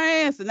spanking my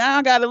ass, and now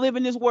I gotta live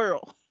in this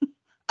world.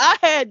 I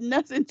had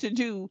nothing to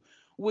do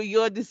with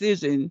your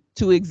decision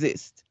to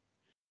exist.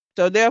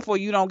 So therefore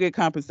you don't get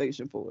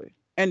compensation for it.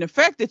 And the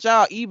fact that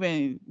y'all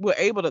even were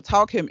able to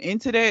talk him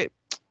into that,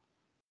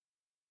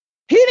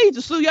 he needs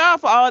to sue y'all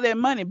for all that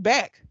money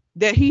back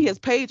that he has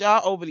paid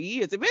y'all over the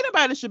years. If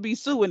anybody should be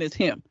suing, it's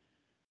him.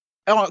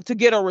 To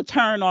get a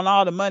return on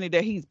all the money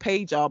that he's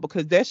paid y'all,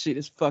 because that shit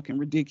is fucking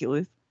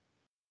ridiculous.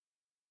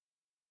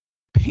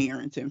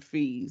 Parenting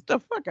fees. The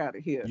fuck out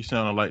of here. You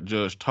sounding like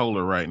Judge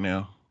Toller right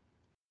now.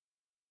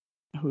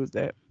 Who's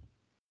that?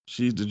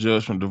 She's the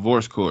judge from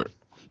divorce court.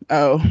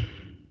 Oh.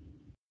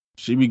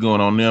 She be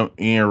going on them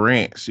in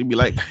rants. She be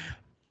like,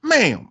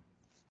 ma'am,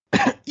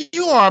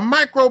 you are a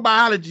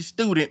microbiology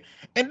student,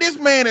 and this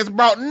man has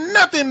brought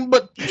nothing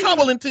but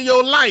trouble into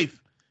your life.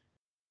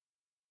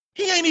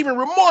 He ain't even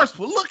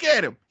remorseful. Look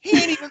at him. He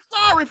ain't even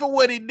sorry for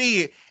what he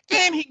did.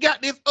 And he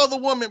got this other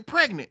woman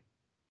pregnant.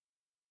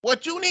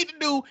 What you need to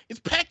do is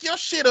pack your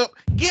shit up,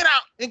 get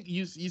out. And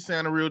you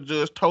sound a real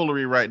Judge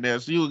Tollery right now.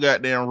 So you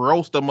goddamn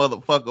roast a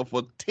motherfucker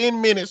for 10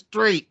 minutes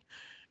straight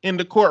in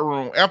the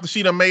courtroom after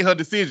she done made her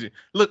decision.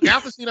 Look,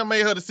 after she done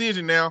made her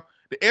decision now,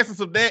 the essence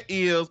of that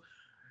is,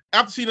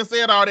 after she done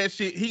said all that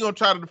shit, he gonna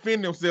try to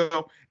defend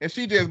himself, and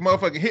she just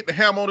motherfucking hit the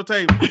hammer on the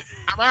table.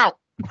 I'm out.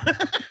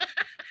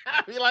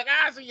 I be like,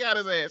 she got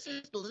his ass.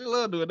 She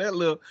love doing that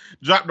little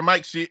drop the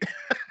mic shit.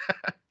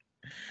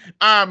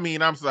 I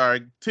mean, I'm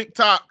sorry.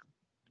 TikTok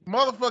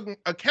motherfucking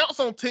accounts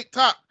on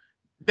TikTok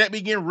that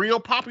begin real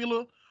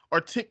popular,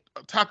 or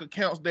TikTok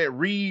accounts that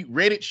read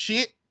Reddit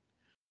shit,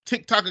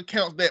 TikTok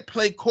accounts that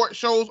play court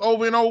shows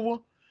over and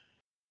over,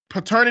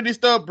 paternity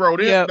stuff, bro.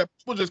 The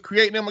people just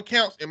create them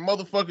accounts and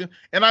motherfucking,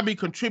 and I be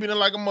contributing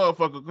like a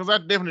motherfucker because I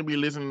definitely be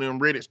listening to them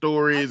Reddit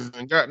stories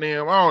and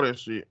goddamn all that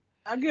shit.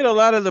 I get a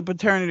lot of the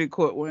paternity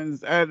court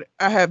ones. I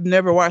have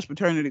never watched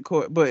paternity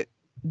court, but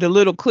the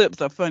little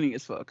clips are funny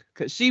as fuck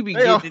because she be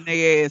getting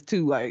their ass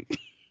too. Like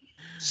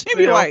she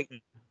be like,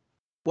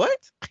 "What?"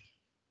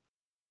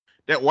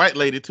 That white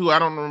lady too. I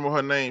don't remember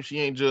her name. She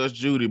ain't Judge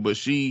Judy, but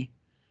she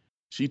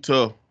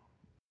tough.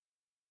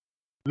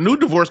 The new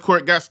divorce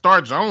court got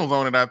Star Jones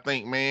on it, I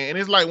think, man. And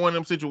it's like one of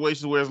them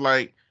situations where it's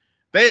like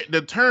they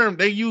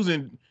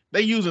using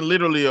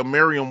literally a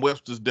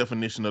Merriam-Webster's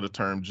definition of the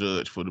term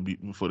judge for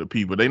the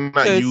people. They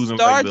not using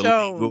Star like the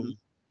Jones.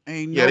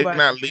 legal. They're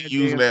not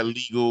using that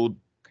legal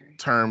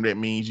term that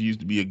means you used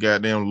to be a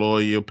goddamn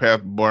lawyer,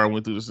 passed the bar,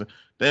 went through this.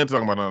 They ain't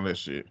talking about all that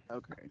shit.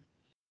 Okay.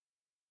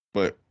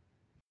 But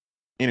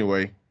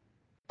anyway,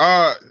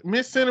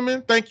 Miss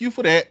Cinnamon, thank you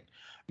for that.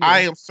 Yeah. I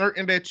am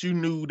certain that you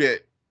knew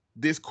that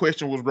this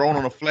question was rolling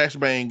on a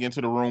flashbang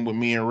into the room with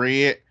me and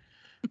Red.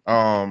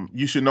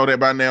 You should know that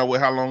by now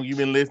with how long you've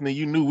been listening.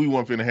 You knew we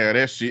weren't finna have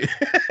that shit.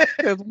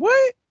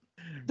 What?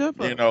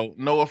 You know,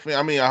 no offense.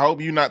 I mean, I hope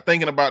you're not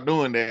thinking about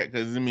doing that,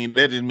 because I mean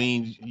that just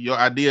means your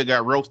idea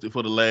got roasted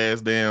for the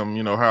last damn,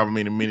 however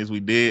many minutes we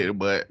did.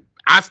 But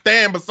I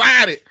stand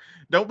beside it.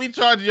 Don't be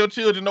charging your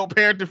children no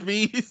parenting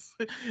fees.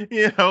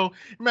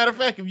 Matter of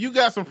fact, if you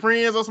got some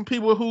friends or some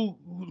people who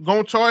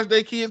gonna charge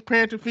their kids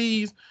parenting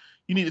fees,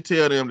 you need to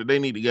tell them that they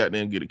need to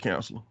goddamn get a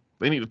counselor.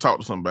 They need to talk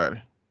to somebody.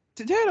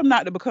 To tell them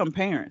not to become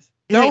parents.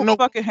 Don't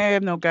fucking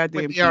have no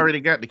goddamn. They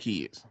already got the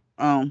kids.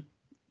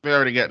 They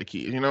already got the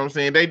kids. You know what I'm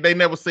saying? They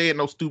never said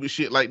no stupid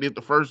shit like this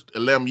the first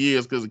 11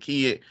 years because a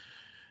kid,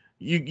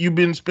 you've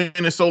been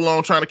spending so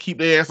long trying to keep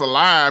their ass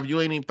alive,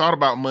 you ain't even thought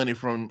about money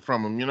from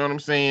them. You know what I'm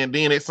saying?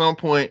 Then at some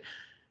point,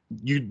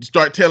 you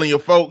start telling your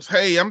folks,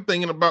 hey, I'm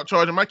thinking about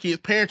charging my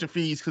kids parenting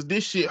fees because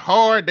this shit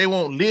hard. They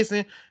won't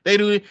listen. They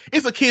do it.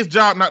 It's a kid's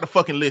job not to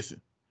fucking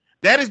listen.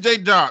 That is their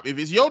job. If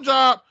it's your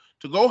job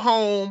to go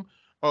home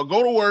or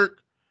go to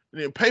work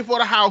and then pay for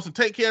the house and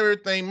take care of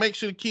everything, make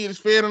sure the kid is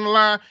fed and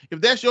alive,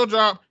 if that's your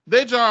job,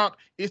 their job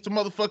is to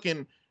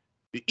motherfucking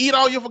eat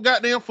all your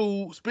goddamn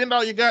food, spend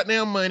all your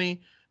goddamn money,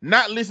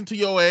 not listen to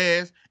your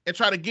ass, and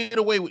try to get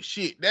away with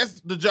shit. That's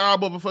the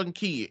job of a fucking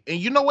kid. And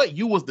you know what?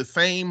 You was the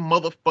same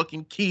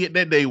motherfucking kid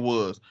that they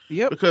was.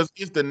 Yep. Because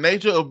it's the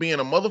nature of being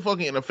a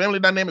motherfucking in a family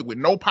dynamic with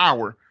no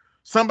power.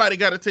 Somebody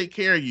got to take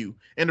care of you.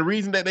 And the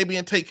reason that they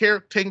being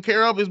taken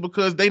care of is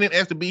because they didn't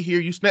ask to be here.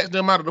 You snatched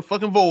them out of the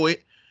fucking void.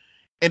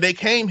 And they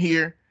came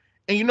here.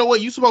 And you know what?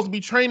 You're supposed to be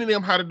training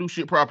them how to do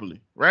shit properly.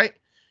 Right?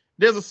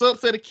 There's a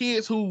subset of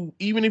kids who,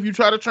 even if you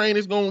try to train,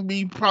 it's going to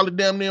be probably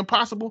damn near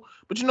impossible.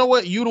 But you know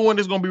what? You're the one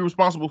that's going to be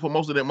responsible for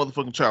most of that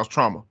motherfucking child's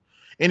trauma.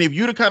 And if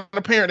you're the kind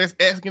of parent that's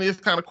asking this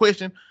kind of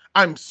question,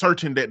 I'm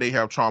certain that they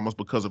have traumas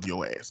because of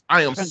your ass.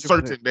 I am 100%.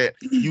 Certain that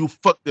you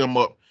fucked them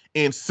up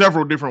in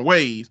several different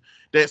ways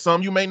that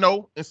some you may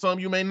know and some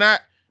you may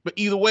not. But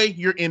either way,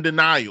 you're in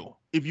denial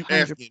if you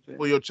ask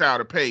for your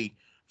child to pay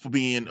for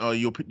being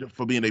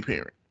a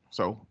parent.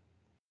 So,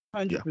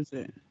 100%.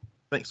 Yeah.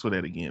 Thanks for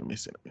that again,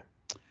 Miss Cinnamon.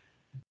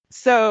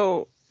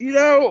 So,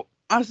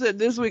 I said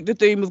this week the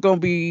theme is going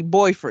to be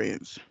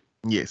boyfriends.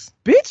 Yes.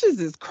 Bitches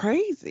is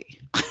crazy.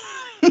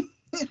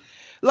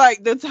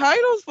 Like, the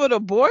titles for the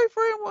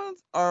boyfriend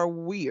ones are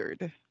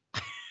weird.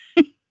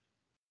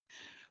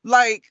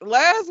 Like,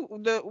 last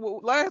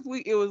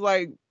week, it was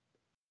like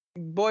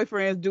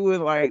boyfriends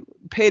doing, like,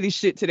 petty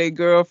shit to their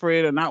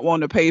girlfriend or not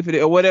wanting to pay for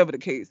it or whatever the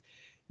case.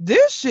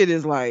 This shit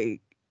is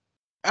like,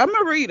 I'm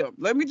going to read them.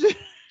 Let me just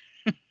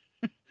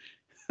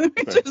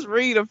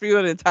read a few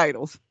of the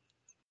titles.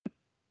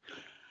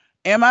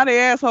 Am I the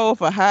asshole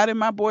for hiding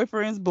my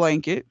boyfriend's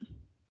blanket?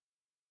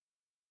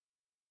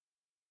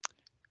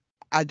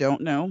 I don't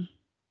know.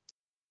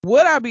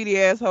 Would I be the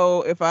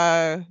asshole if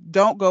I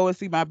don't go and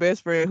see my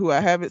best friend who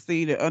I haven't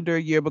seen in under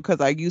a year because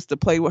I used to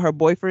play with her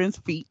boyfriend's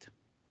feet?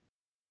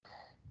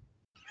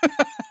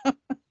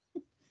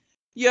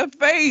 Your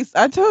face.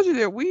 I told you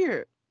they're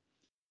weird.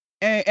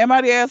 And am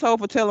I the asshole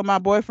for telling my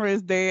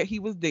boyfriend's dad he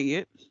was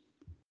dead?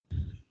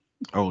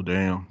 Oh,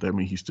 damn. That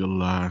means he's still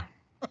alive.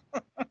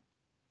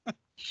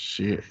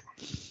 Shit.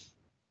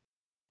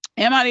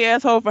 Am I the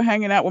asshole for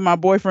hanging out with my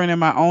boyfriend in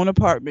my own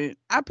apartment?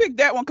 I picked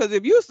that one because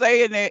if you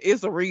saying that,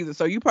 it's a reason.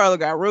 So you probably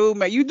got a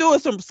roommate. You doing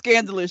some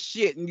scandalous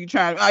shit and you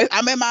trying.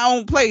 I'm in my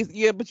own place.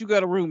 Yeah, but you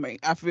got a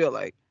roommate. I feel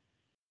like.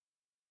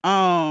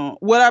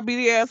 Would I be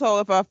the asshole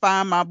if I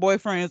find my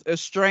boyfriend's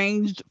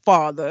estranged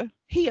father?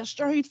 He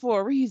estranged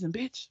for a reason,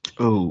 bitch.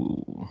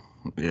 Oh,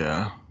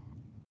 yeah.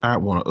 I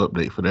want an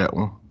update for that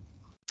one.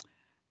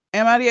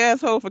 Am I the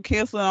asshole for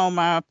canceling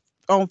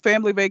on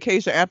family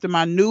vacation after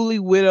my newly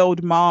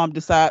widowed mom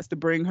decides to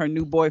bring her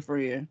new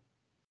boyfriend?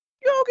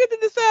 You don't get to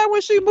decide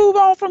when she move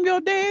on from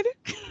your daddy.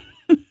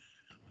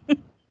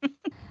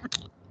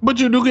 But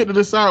you do get to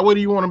decide whether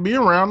you want to be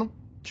around them.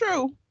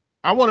 True.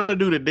 I want to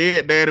do the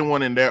dead daddy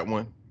one and that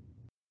one.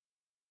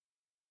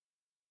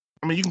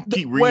 I mean, you can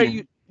keep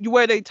reading.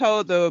 Where they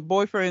told the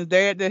boyfriend's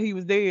dad that he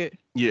was dead?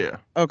 Yeah.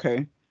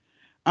 Okay.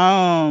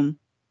 Am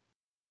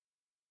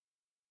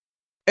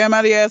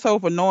I the asshole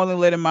for knowingly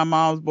letting my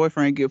mom's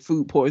boyfriend get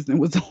food poisoning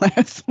was the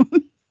last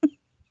one.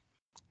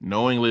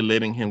 Knowingly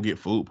letting him get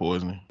food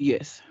poisoning?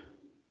 Yes.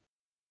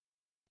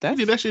 He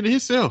did that shit to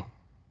himself.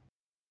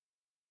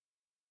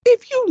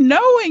 If you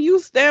know and you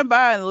stand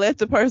by and let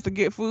the person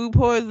get food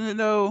poisoning,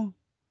 though,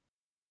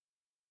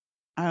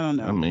 I don't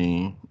know. I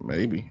mean,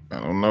 maybe. I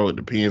don't know. It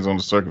depends on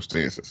the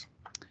circumstances.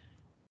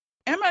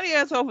 Am I the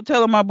asshole for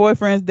telling my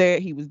boyfriend's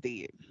dad he was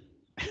dead?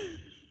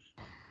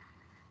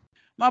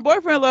 My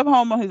boyfriend left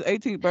home on his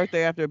 18th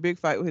birthday after a big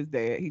fight with his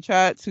dad. He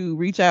tried to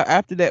reach out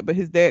after that, but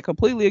his dad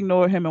completely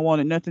ignored him and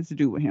wanted nothing to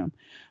do with him.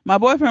 My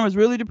boyfriend was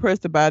really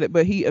depressed about it,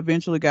 but he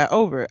eventually got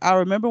over it. I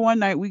remember one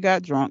night we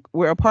got drunk.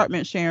 We're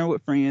apartment sharing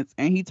with friends,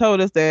 and he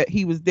told us that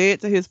he was dead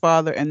to his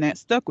father, and that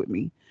stuck with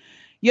me.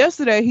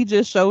 Yesterday, he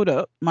just showed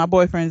up. My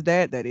boyfriend's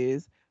dad, that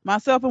is.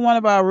 Myself and one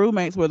of our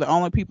roommates were the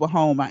only people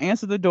home. I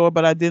answered the door,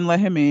 but I didn't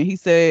let him in. He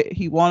said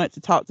he wanted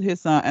to talk to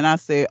his son, and I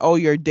said, "Oh,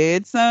 you're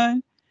dead,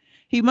 son?"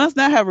 He must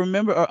not have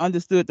remembered or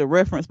understood the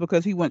reference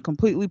because he went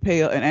completely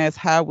pale and asked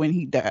how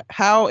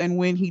and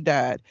when he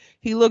died.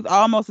 He looked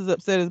almost as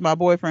upset as my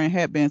boyfriend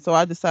had been, so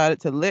I decided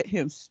to let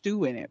him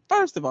stew in it.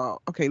 First of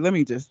all, okay, I'm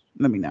gonna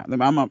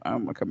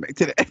come back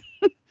to that.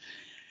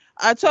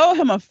 I told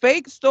him a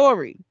fake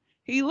story.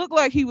 He looked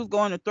like he was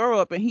going to throw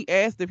up, and he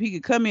asked if he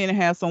could come in and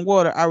have some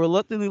water. I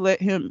reluctantly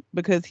let him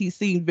because he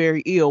seemed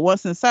very ill.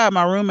 Once inside,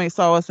 my roommate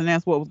saw us and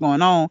asked what was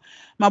going on.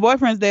 My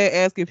boyfriend's dad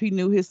asked if he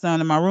knew his son,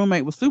 and my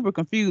roommate was super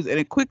confused, and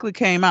it quickly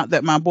came out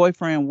that my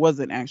boyfriend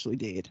wasn't actually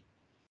dead.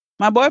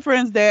 My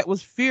boyfriend's dad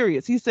was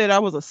furious. He said I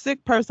was a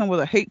sick person with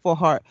a hateful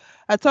heart.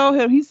 I told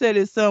him he said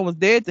his son was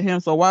dead to him,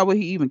 so why would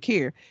he even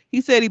care?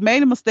 He said he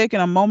made a mistake in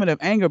a moment of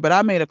anger, but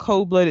I made a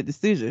cold-blooded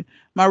decision.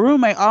 My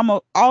roommate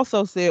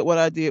also said what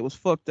I did was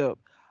fucked up.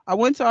 I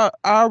went to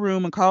our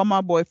room and called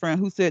my boyfriend,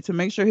 who said to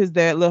make sure his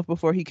dad left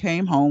before he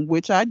came home,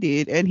 which I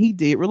did, and he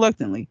did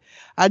reluctantly.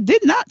 I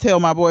did not tell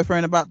my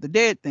boyfriend about the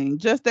dead thing,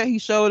 just that he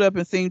showed up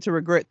and seemed to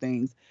regret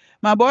things.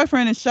 My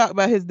boyfriend is shocked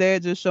by his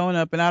dad just showing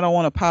up, and I don't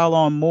want to pile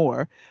on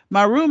more.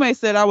 My roommate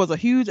said I was a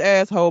huge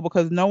asshole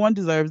because no one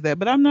deserves that,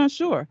 but I'm not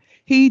sure.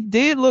 He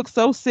did look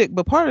so sick,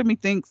 but part of me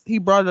thinks he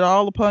brought it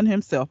all upon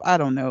himself. I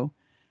don't know.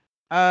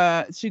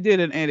 She did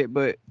an edit,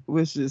 but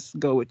let's just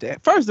go with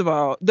that. First of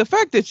all, the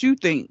fact that you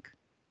think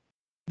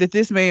that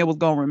this man was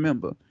going to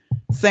remember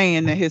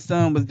saying that his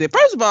son was dead.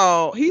 First of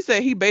all, he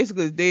said he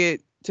basically is dead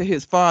to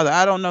his father.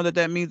 I don't know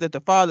that means that the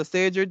father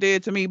said you're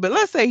dead to me, but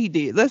let's say he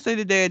did. Let's say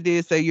the dad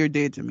did say you're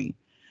dead to me.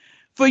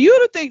 For you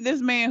to think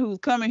this man who's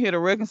coming here to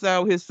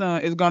reconcile with his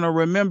son is going to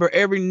remember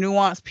every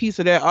nuanced piece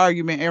of that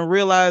argument and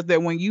realize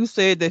that when you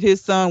said that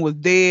his son was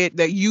dead,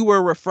 that you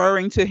were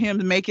referring to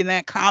him making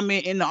that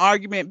comment in the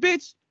argument,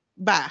 bitch,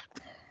 bye.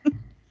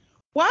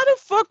 Why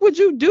the fuck would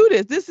you do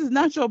this? This is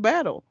not your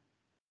battle.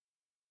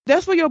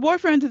 That's for your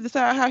boyfriend to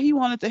decide how he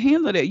wanted to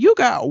handle that. You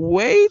got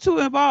way too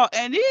involved.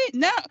 And then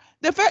now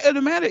the fact of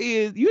the matter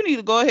is you need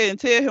to go ahead and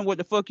tell him what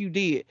the fuck you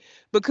did.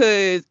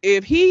 Because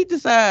if he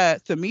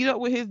decides to meet up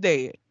with his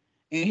dad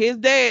and his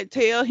dad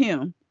tell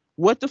him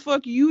what the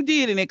fuck you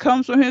did and it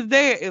comes from his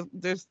dad,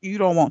 you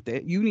don't want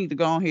that. You need to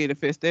go ahead and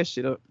fess that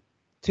shit up.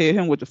 Tell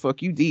him what the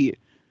fuck you did.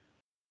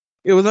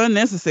 It was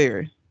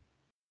unnecessary.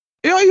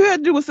 All you had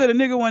to do was say the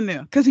nigga wasn't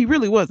there because he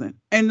really wasn't.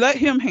 And let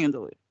him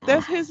handle it.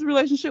 That's his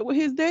relationship with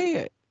his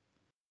dad.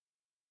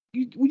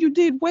 You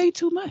did way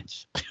too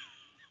much.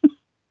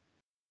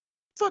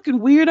 Fucking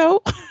weirdo.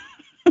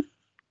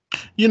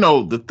 You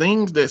know, the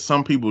things that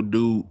some people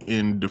do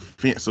in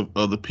defense of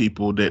other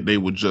people that they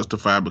would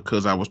justify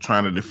because I was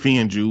trying to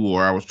defend you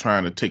or I was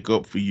trying to take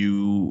up for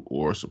you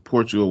or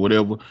support you or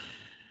whatever.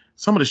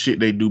 Some of the shit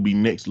they do be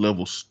next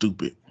level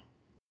stupid.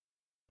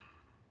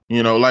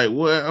 You know, like,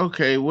 what?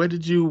 Okay, what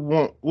did you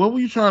want? What were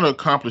you trying to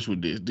accomplish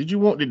with this? Did you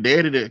want the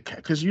daddy to,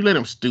 because you let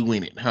him stew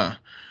in it, huh?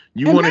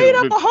 You made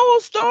up a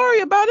whole story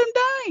about him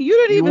dying. You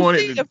didn't even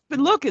see it,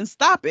 look and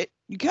stop it.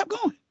 You kept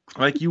going.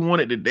 Like you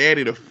wanted the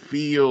daddy to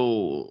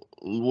feel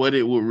what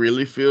it would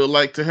really feel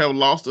like to have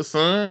lost a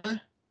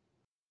son.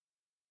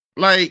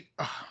 Like,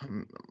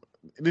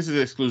 this is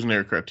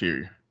exclusionary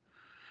criteria.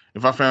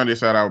 If I found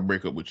this out, I would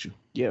break up with you.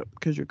 Yeah,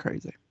 because you're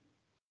crazy.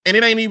 And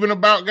it ain't even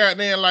about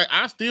goddamn, like,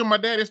 my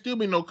daddy still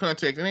be no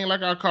contact. It ain't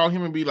like I'll call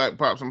him and be like,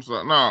 Pops, I'm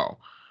sorry. No.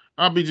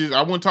 I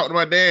wouldn't talk to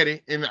my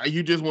daddy and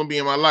you just wouldn't be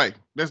in my life.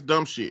 That's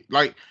dumb shit.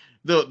 Like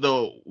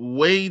the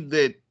way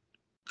that,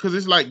 because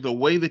it's like the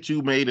way that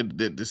you made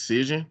the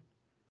decision,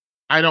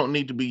 I don't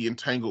need to be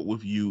entangled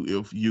with you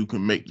if you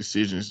can make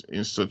decisions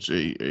in such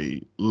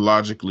a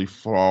logically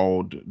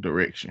flawed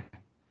direction.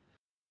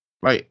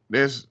 Like,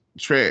 that's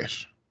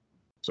trash.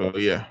 So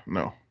yeah,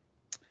 no.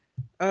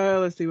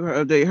 Let's see what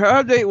her update.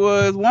 Her update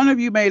was, one of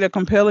you made a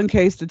compelling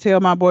case to tell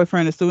my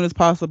boyfriend as soon as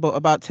possible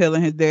about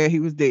telling his dad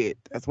he was dead.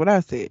 That's what I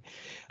said.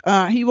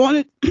 He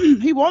wanted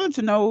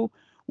to know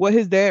what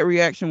his dad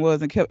reaction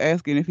was and kept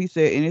asking if he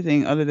said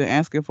anything other than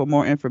asking for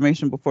more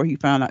information before he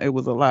found out it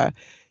was a lie.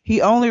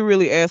 He only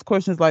really asked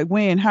questions like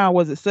when, how,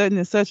 was it sudden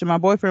and such, and my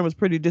boyfriend was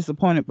pretty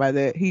disappointed by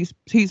that. He's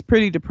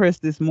pretty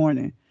depressed this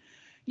morning.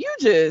 You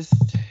just,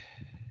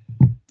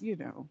 you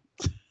know.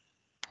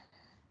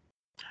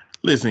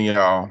 Listen,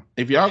 y'all,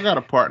 if y'all got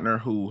a partner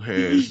who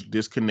has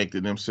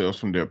disconnected themselves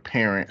from their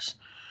parents,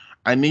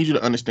 I need you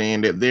to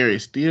understand that there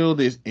is still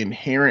this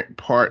inherent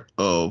part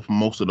of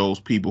most of those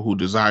people who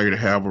desire to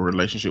have a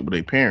relationship with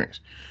their parents.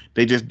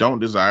 They just don't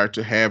desire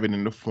to have it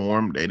in the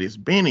form that it's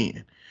been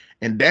in.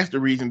 And that's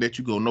the reason that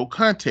you go no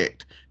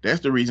contact.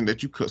 That's the reason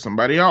that you cut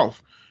somebody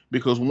off.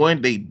 Because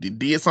one, they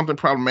did something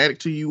problematic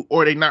to you,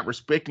 or they not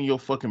respecting your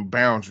fucking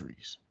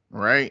boundaries,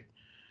 right?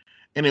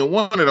 And in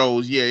one of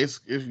those, yeah,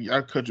 it's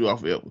I cut you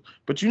off,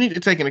 but you need to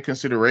take into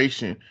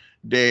consideration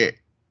that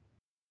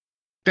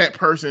that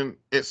person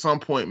at some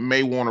point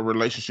may want a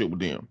relationship with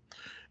them.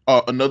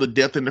 Another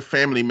death in the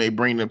family may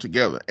bring them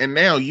together. And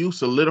now you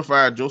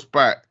solidified your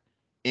spot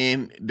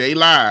in their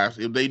lives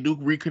if they do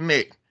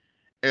reconnect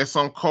as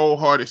some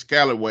cold-hearted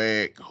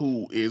scallywag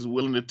who is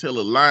willing to tell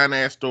a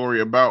lying-ass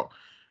story about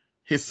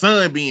his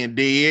son being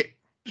dead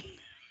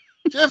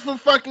just for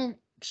fucking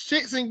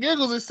shits and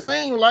giggles, it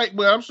seemed like.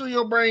 But I'm sure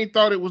your brain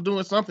thought it was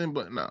doing something,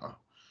 but no.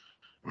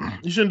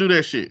 You shouldn't do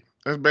that shit.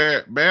 That's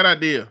bad. Bad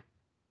idea.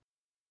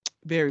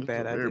 Very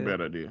bad idea. Very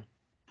bad idea.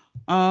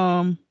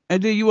 And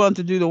then you want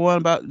to do the one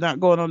about not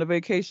going on the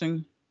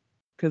vacation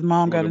because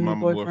mom got a new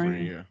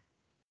boyfriend? Yeah.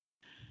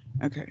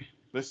 Okay.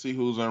 Let's see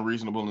who's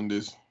unreasonable in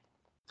this.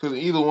 Because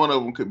either one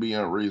of them could be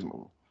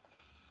unreasonable.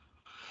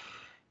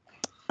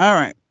 All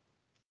right.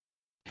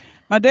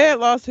 My dad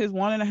lost his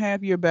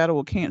 1.5-year battle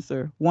with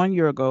cancer 1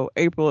 year ago,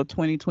 April of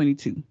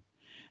 2022,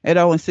 at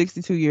only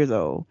 62 years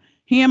old.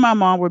 He and my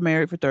mom were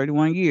married for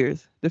 31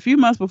 years. The few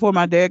months before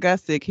my dad got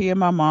sick, he and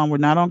my mom were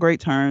not on great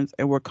terms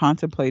and were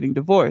contemplating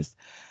divorce.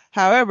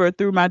 However,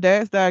 through my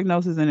dad's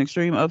diagnosis and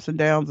extreme ups and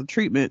downs of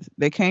treatments,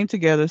 they came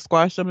together,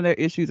 squashed some of their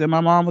issues, and my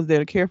mom was there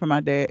to care for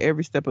my dad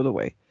every step of the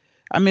way.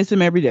 I miss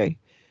him every day.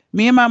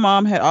 Me and my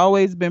mom had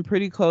always been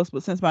pretty close,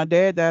 but since my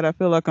dad died, I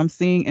feel like I'm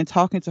seeing and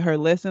talking to her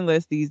less and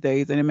less these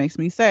days, and it makes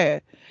me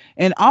sad.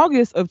 In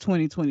August of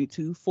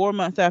 2022, 4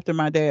 months after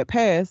my dad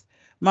passed,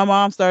 my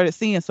mom started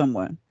seeing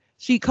someone.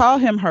 She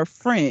called him her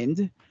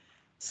friend,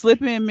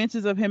 slipping in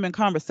mentions of him in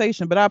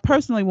conversation, but I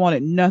personally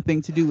wanted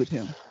nothing to do with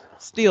him.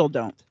 Still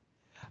don't.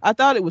 I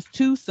thought it was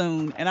too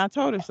soon, and I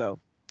told her so.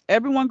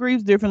 Everyone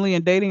grieves differently,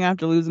 and dating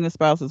after losing a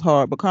spouse is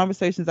hard, but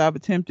conversations I've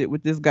attempted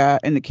with this guy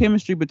and the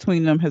chemistry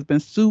between them has been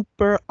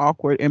super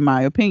awkward, in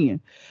my opinion.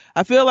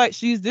 I feel like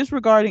she's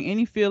disregarding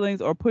any feelings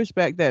or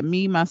pushback that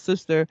me, my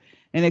sister,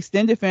 and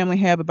extended family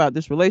have about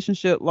this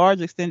relationship.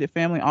 Large extended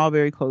family, all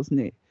very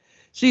close-knit.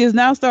 She has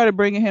now started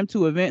bringing him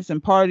to events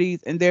and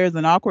parties, and there's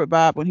an awkward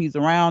vibe when he's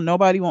around.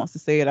 Nobody wants to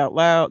say it out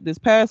loud. This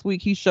past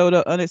week, he showed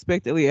up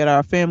unexpectedly at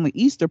our family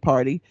Easter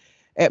party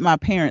at my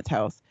parents'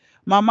 house.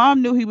 My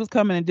mom knew he was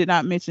coming and did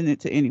not mention it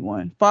to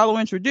anyone.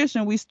 Following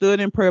tradition, we stood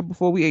in prayer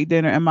before we ate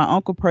dinner, and my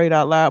uncle prayed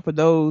out loud for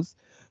those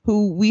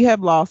who we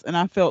have lost, and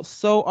I felt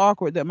so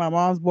awkward that my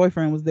mom's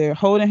boyfriend was there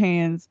holding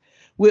hands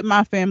with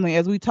my family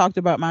as we talked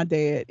about my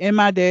dad in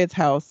my dad's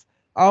house,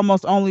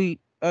 almost only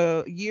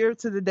a year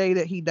to the day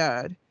that he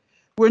died.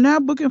 We're now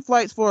booking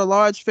flights for a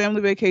large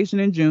family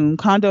vacation in June.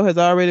 Condo has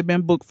already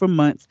been booked for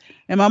months,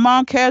 and my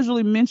mom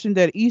casually mentioned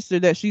at Easter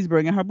that she's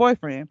bringing her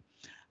boyfriend.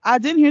 I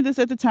didn't hear this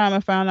at the time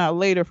and found out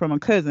later from a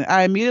cousin.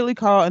 I immediately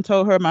called and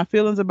told her my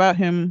feelings about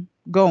him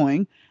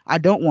going. I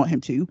don't want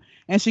him to.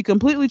 And she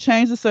completely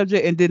changed the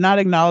subject and did not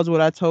acknowledge what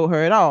I told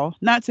her at all.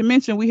 Not to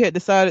mention we had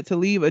decided to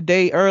leave a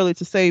day early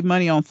to save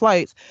money on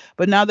flights.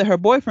 But now that her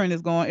boyfriend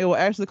is gone, it will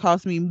actually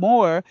cost me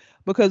more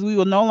because we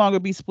will no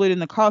longer be splitting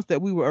the cost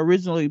that we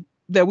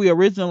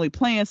originally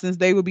planned, since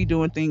they would be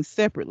doing things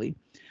separately.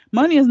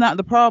 Money is not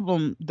the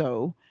problem,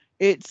 though.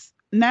 It's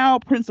now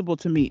principal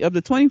to me. Of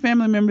the 20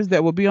 family members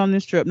that will be on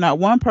this trip, not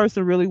one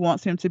person really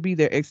wants him to be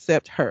there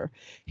except her.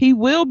 He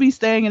will be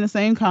staying in the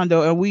same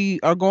condo, and we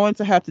are going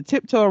to have to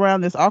tiptoe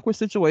around this awkward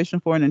situation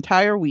for an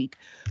entire week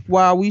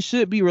while we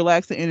should be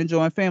relaxing and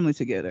enjoying family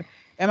together.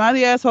 Am I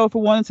the asshole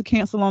for wanting to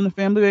cancel on the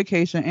family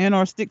vacation and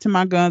or stick to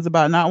my guns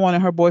about not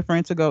wanting her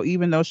boyfriend to go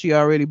even though she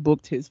already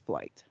booked his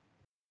flight?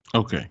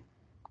 Okay.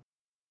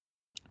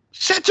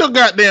 Shut your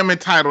goddamn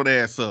entitled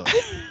ass up.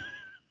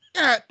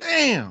 God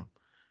damn.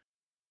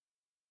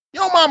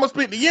 Your mama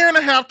spent a year and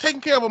a half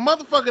taking care of a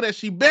motherfucker that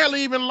she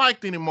barely even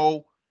liked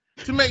anymore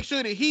to make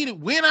sure that he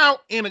went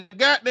out in a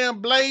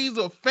goddamn blaze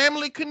of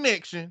family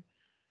connection.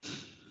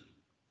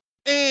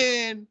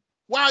 And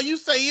while you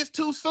say it's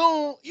too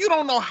soon, you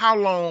don't know how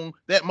long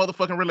that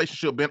motherfucking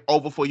relationship been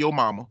over for your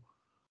mama.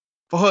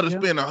 For her to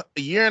spend a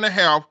year and a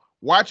half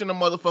watching a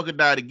motherfucker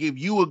die to give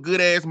you a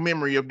good ass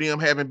memory of them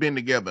having been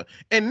together.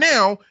 And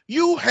now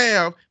you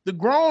have the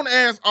grown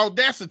ass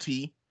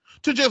audacity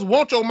to just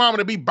want your mama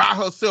to be by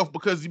herself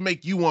because it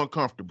make you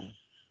uncomfortable.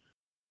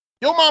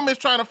 Your mama is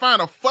trying to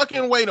find a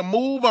fucking way to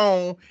move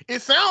on.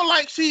 It sounds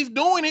like she's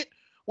doing it.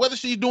 Whether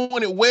she's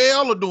doing it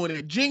well or doing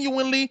it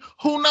genuinely,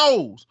 who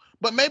knows?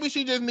 but maybe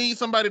she just needs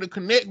somebody to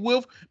connect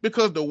with,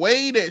 because the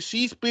way that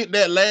she spent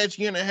that last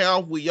year and a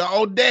half with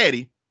y'all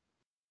daddy,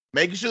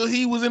 making sure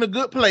he was in a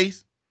good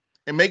place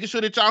and making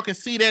sure that y'all can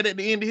see that at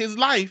the end of his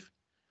life,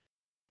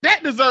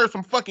 that deserves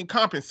some fucking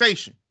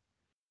compensation.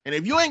 And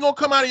if you ain't gonna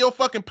come out of your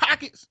fucking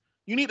pockets,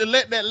 you need to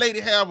let that lady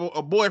have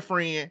a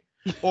boyfriend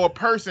or a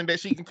person that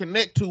she can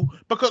connect to,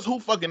 because who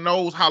fucking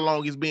knows how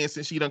long it's been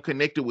since she done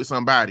connected with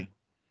somebody.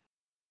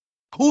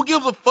 Who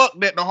gives a fuck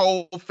that the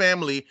whole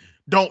family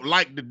don't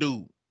like the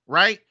dude,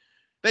 right?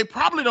 They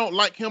probably don't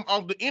like him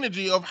off the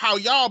energy of how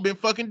y'all been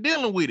fucking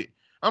dealing with it.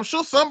 I'm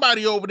sure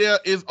somebody over there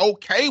is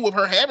okay with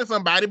her having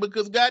somebody,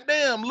 because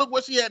goddamn, look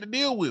what she had to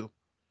deal with.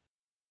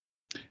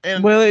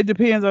 And well, it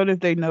depends on if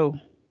they know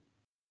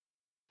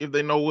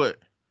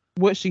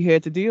what she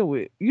had to deal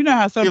with. You know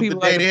how some if people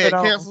the daddy like to had put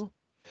on, cancer.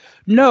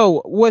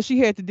 No, what she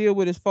had to deal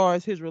with as far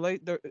as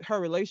her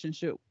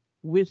relationship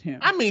with him.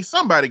 I mean,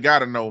 somebody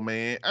gotta know,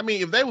 man. I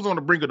mean, if they was on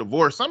the brink of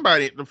divorce,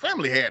 the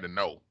family had to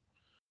know.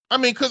 I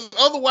mean, because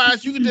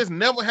otherwise you could just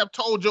never have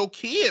told your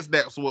kids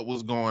that's what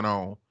was going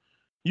on.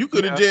 You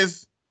could have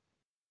just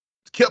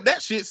kept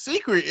that shit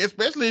secret,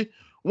 especially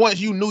once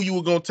you knew you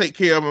were gonna take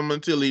care of him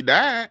until he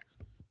died.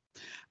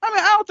 I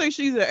mean, I don't think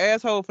she's an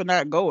asshole for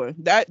not going.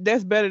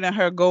 That's better than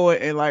her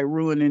going and like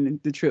ruining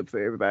the trip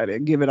for everybody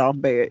and giving off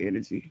bad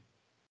energy.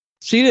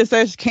 She didn't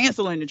say she's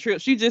canceling the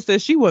trip. She just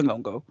said she wasn't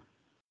gonna go.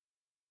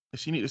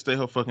 She need to stay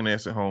her fucking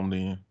ass at home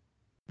then.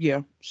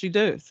 Yeah, she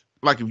does.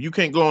 Like, if you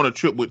can't go on a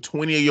trip with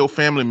 20 of your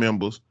family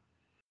members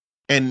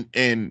and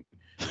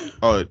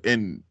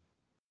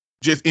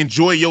just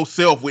enjoy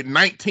yourself with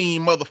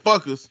 19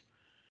 motherfuckers,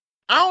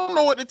 I don't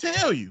know what to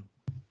tell you.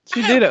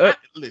 She did an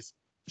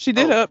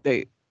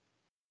update.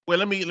 Well,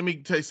 let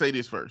me say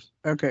this first.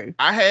 Okay.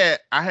 I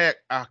had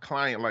a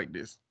client like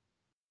this.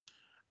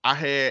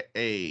 And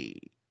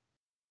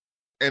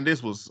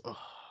this was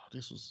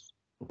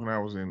when I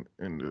was in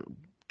the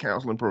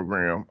counseling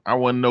program. I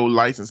wasn't no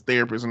licensed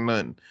therapist or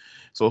nothing.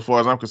 So as far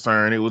as I'm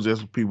concerned, it was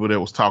just people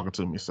that was talking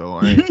to me. So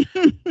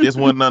this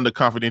wasn't under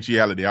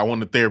confidentiality. I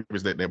wasn't a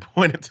therapist at that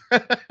point in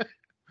time.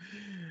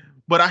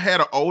 But I had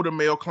an older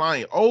male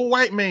client, old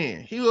white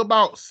man. He was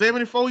about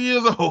 74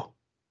 years old.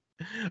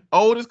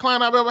 Oldest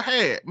client I've ever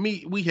had.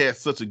 We had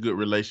such a good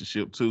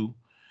relationship too.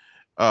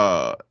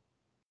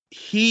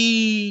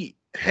 He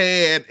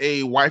had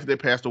a wife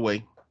that passed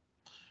away.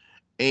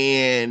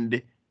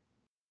 And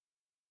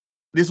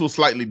this was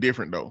slightly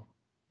different though.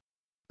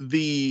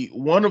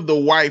 One of the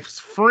wife's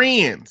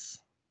friends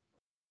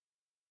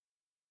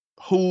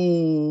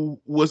who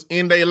was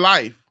in their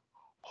life,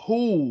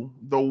 who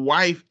the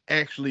wife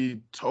actually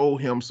told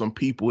him some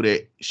people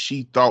that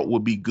she thought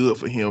would be good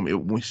for him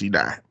when she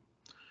died.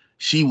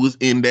 She was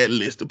in that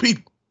list of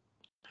people.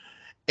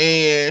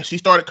 And she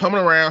started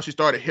coming around. She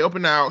started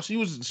helping out. She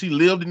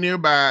lived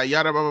nearby,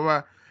 yada, blah, blah,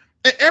 blah.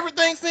 And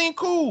everything seemed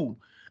cool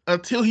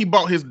until he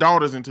brought his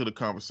daughters into the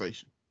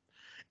conversation.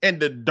 And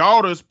the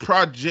daughters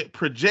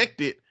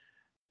projected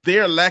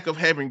their lack of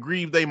having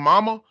grieved their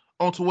mama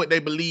onto what they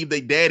believe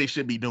their daddy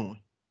should be doing.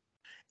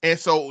 And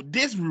so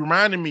this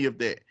reminded me of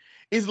that.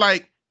 It's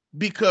like,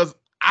 because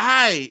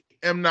I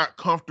am not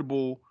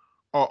comfortable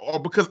or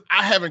because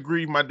I haven't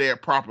grieved my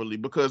dad properly,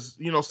 because,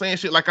 saying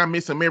shit like I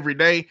miss him every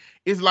day,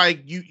 it's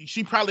like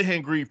she probably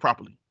hadn't grieved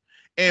properly.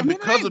 And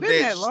because of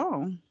that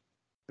long.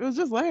 It was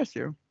just last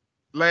year.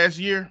 Last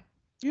year?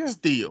 Yeah.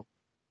 Still.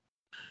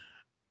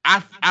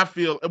 I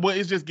feel, well,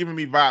 it's just giving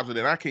me vibes of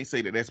that. I can't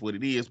say that that's what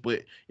it is,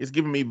 but it's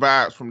giving me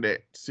vibes from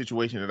that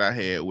situation that I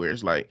had where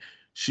it's like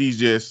she's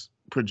just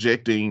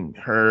projecting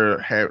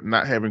her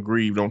not having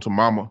grieved onto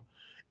mama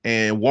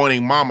and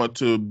wanting mama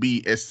to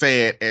be as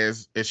sad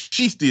as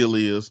she still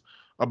is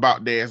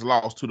about dad's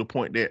loss, to the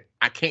point that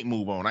I can't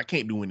move on. I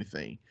can't do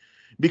anything.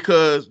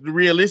 Because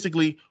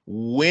realistically,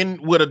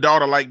 when would a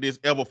daughter like this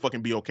ever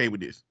fucking be okay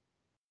with this?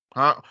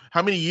 Huh?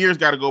 How many years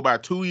got to go by?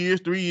 2 years,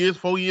 3 years,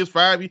 4 years,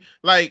 5 years?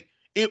 Like,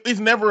 it's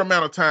never an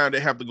amount of time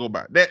that have to go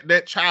by.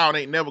 That child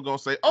ain't never gonna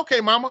say,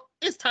 okay, mama,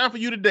 it's time for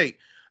you to date,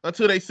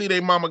 until they see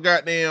their mama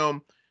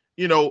goddamn,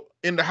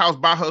 in the house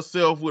by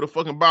herself with a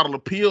fucking bottle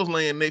of pills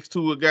laying next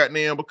to her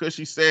goddamn because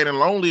she's sad and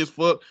lonely as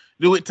fuck.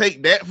 Do it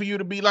take that for you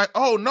to be like,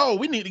 oh no,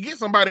 we need to get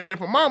somebody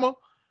for mama?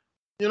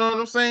 You know what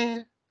I'm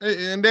saying?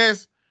 And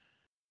that's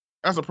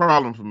a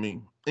problem for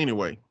me.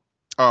 Anyway,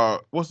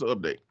 what's the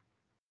update?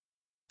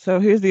 So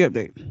here's the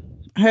update.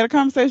 I had a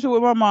conversation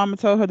with my mom and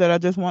told her that I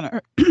just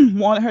wanted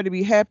her to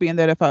be happy, and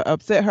that if I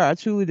upset her, I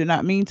truly did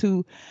not mean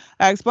to.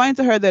 I explained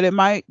to her that it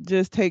might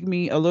just take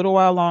me a little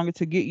while longer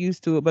to get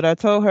used to it, but I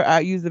told her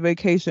I'd use the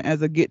vacation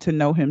as a get to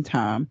know him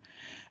time.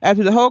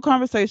 After the whole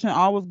conversation,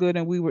 all was good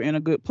and we were in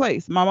a good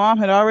place. My mom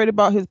had already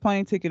bought his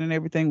plane ticket and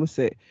everything was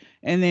set.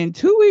 And then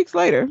 2 weeks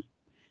later,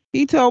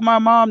 he told my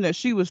mom that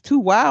she was too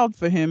wild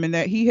for him and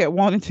that he had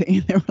wanted to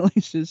end their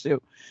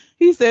relationship.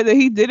 He said that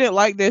he didn't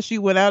like that she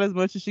went out as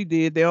much as she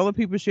did. The only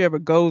people she ever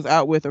goes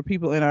out with are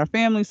people in our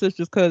family,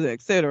 sisters, cousins,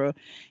 etc.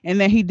 And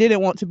that he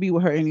didn't want to be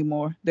with her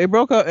anymore. They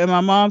broke up, and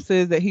my mom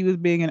says that he was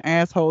being an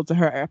asshole to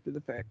her after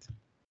the fact.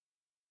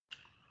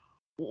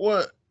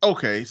 What?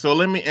 Okay, so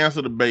let me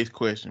answer the base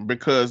question,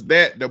 because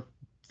the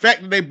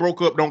fact that they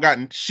broke up don't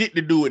got shit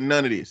to do with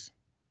none of this.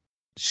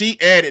 She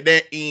added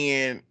that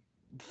in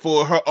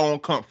for her own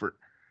comfort.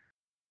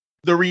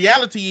 The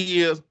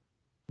reality is,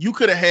 you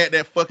could have had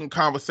that fucking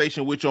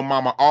conversation with your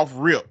mama off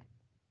rip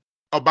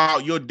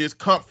about your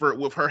discomfort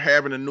with her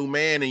having a new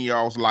man in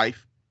y'all's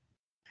life,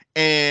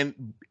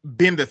 and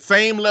been the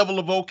same level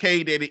of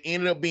okay that it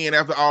ended up being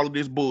after all of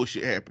this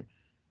bullshit happened.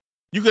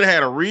 You could have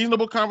had a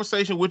reasonable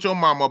conversation with your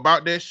mama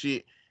about that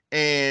shit,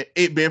 and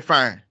it been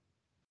fine.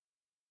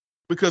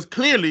 Because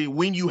clearly,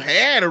 when you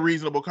had a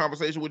reasonable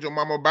conversation with your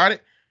mama about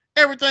it,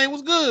 everything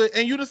was good,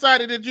 and you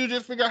decided that you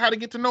just figure out how to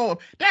get to know him.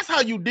 That's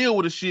how you deal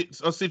with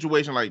a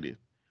situation like this.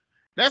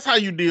 That's how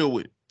you deal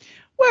with it.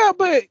 Well,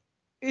 but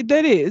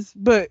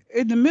but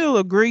in the middle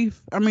of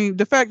grief, I mean,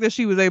 the fact that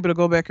she was able to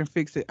go back and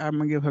fix it, I'm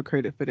gonna give her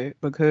credit for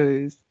that,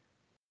 because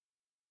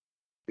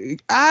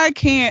I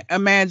can't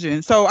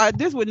imagine. So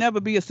this would never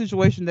be a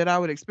situation that I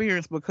would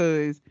experience,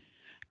 because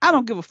I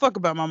don't give a fuck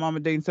about my mama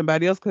dating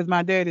somebody else, because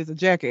my dad is a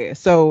jackass.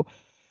 So,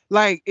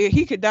 like, if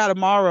he could die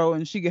tomorrow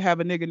and she could have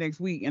a nigga next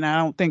week, and I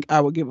don't think I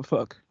would give a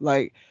fuck.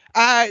 Like,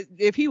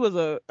 if he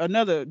was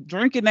another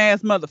drinking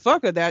ass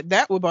motherfucker,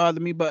 that would bother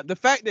me. But the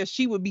fact that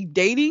she would be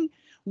dating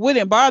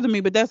wouldn't bother me.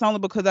 But that's only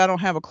because I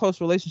don't have a close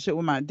relationship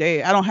with my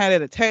dad. I don't have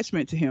that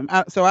attachment to him.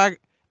 So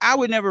I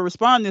would never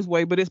respond this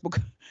way. But it's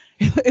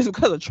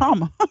because of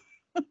trauma.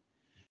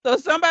 So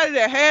somebody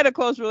that had a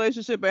close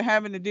relationship and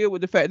having to deal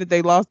with the fact that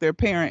they lost their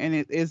parent, and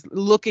it is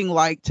looking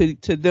like to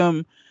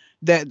them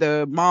that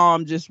the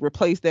mom just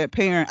replaced that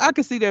parent, I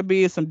could see there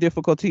being some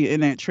difficulty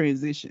in that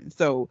transition.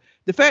 So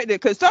the fact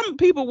that, because some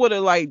people would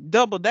have like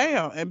doubled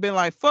down and been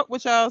like, fuck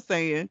what y'all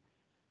saying,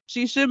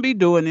 she shouldn't be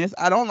doing this,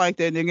 I don't like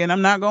that nigga, and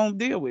I'm not gonna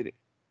deal with it.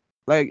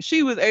 Like,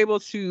 she was able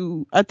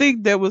to, I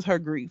think that was her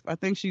grief. I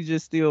think she's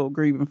just still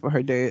grieving for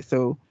her dad.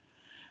 So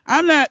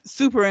I'm not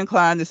super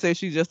inclined to say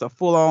she's just a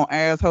full-on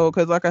asshole,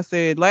 because like I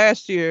said,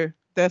 last year,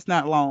 that's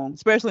not long,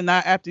 especially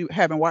not after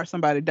having watched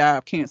somebody die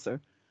of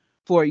cancer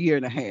for a year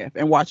and a half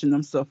and watching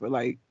them suffer.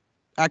 Like,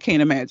 I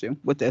can't imagine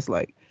what that's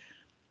like.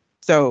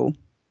 So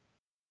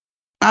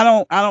I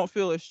don't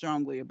feel as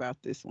strongly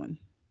about this one.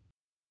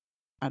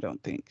 I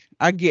don't think.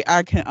 I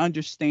can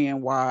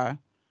understand why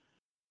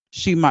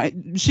she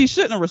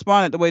shouldn't have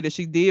responded the way that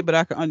she did, but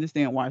I can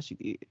understand why she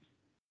did.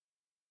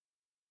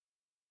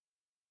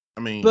 I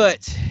mean,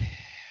 but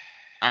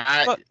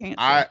I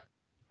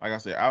like I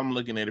said, I'm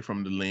looking at it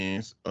from the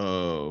lens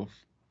of,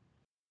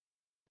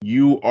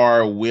 you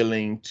are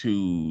willing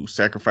to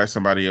sacrifice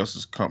somebody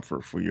else's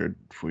comfort for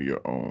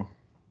your own.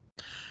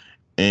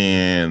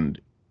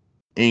 And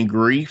in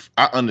grief,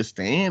 I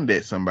understand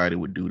that somebody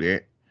would do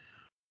that,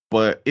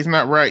 but it's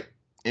not right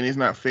and it's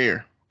not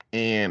fair,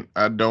 and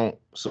I don't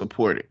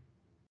support it.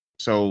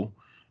 So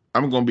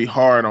I'm going to be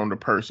hard on the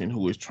person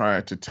who is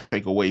trying to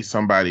take away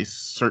somebody's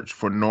search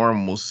for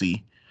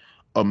normalcy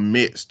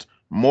amidst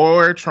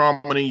more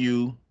trauma than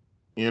you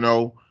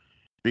know,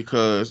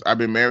 because I've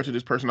been married to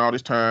this person all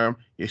this time.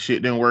 If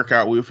shit didn't work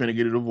out, we were finna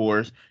get a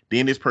divorce.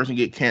 Then this person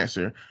get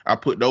cancer. I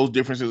put those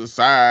differences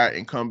aside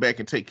and come back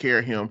and take care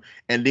of him.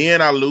 And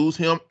then I lose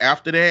him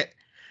after that.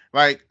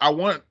 Like,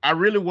 I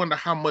really wonder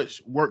how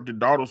much work the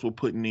daughters were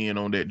putting in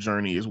on that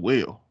journey as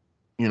well.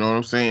 You know what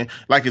I'm saying?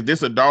 Like, is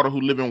this a daughter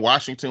who live in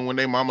Washington when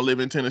their mama live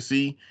in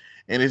Tennessee?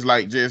 And it's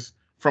like, just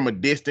from a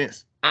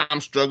distance,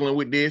 I'm struggling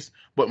with this,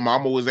 but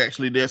mama was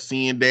actually there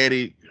seeing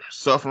daddy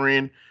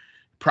suffering,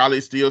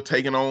 probably still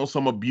taking on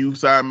some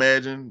abuse, I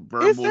imagine.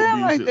 Verbal abuse.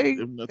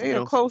 Like they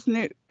are close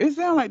knit. It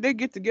sounds like they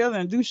get together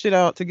and do shit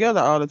out together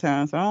all the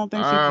time. So I don't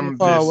think she's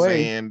far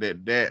away. I'm just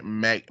saying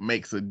that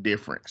makes a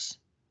difference.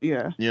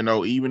 Yeah. You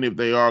know, even if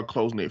they are a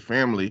close knit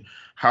family,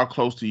 how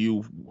close are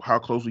you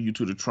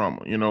to the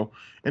trauma? You know,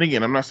 and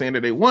again, I'm not saying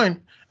that they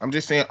won. I'm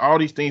just saying all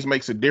these things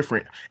makes a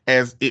difference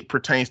as it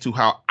pertains to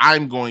how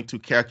I'm going to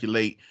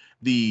calculate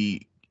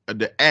the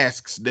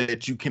asks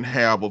that you can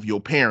have of your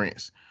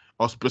parents,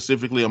 or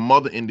specifically a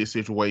mother in this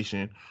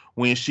situation,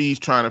 when she's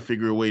trying to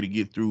figure a way to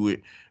get through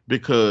it.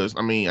 Because,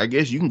 I mean, I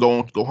guess you can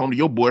go home to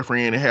your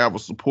boyfriend and have a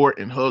support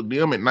and hug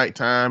them at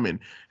nighttime and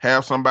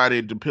have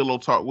somebody to pillow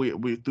talk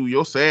with through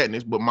your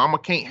sadness, but mama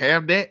can't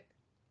have that.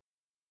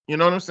 You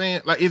know what I'm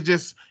saying? Like, it's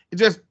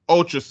just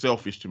ultra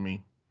selfish to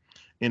me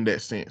in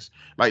that sense.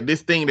 Like,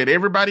 this thing that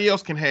everybody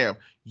else can have,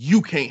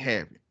 you can't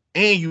have it.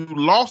 And you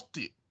lost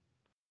it.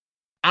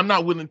 I'm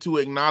not willing to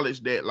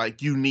acknowledge that,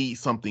 like, you need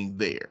something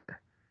there.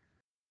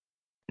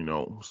 You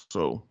know,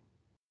 so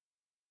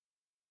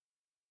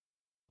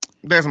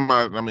that's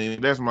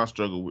my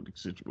struggle with the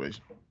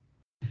situation.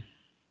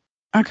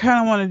 I kind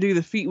of want to do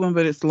the feet one,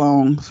 but it's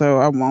long, so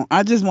I won't.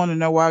 I just want to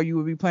know why you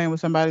would be playing with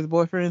somebody's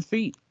boyfriend's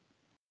feet.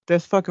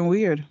 That's fucking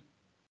weird.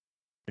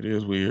 It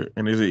is weird.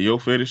 And is it your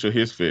fetish or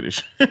his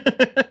fetish?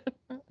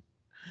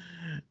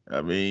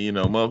 I mean, you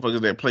know,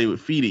 motherfuckers that play with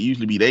feet, it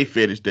usually be their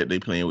fetish that they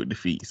playing with the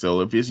feet.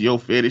 So if it's your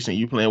fetish and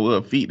you playing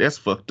with her feet, that's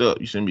fucked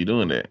up. You shouldn't be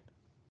doing that.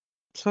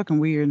 It's fucking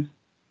weird.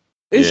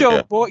 It's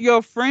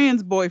your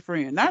friend's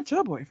boyfriend, not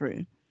your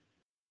boyfriend.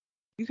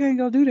 You can't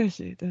go do that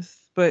shit.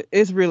 But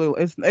it's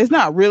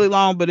not really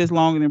long, but it's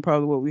longer than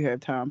probably what we have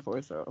time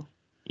for. So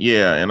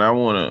Yeah, and I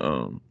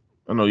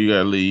know you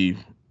gotta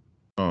leave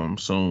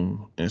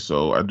soon, and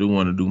so I do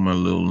want to do my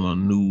little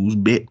news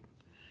bit.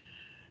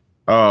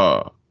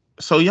 Uh,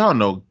 so y'all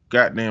know,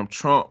 goddamn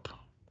Trump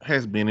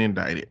has been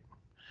indicted.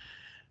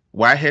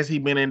 Why has he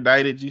been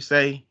indicted? You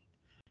say,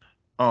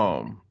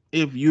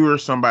 if you're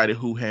somebody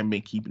who hadn't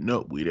been keeping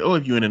up with it, or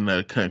if you're in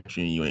another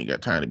country and you ain't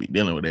got time to be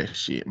dealing with that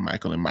shit,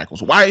 Michael and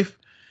Michael's wife,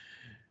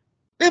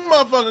 this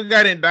motherfucker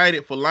got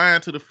indicted for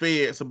lying to the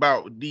feds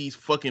about these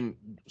fucking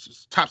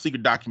top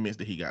secret documents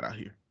that he got out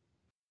here.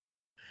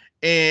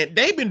 And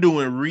they've been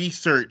doing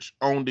research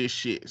on this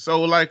shit.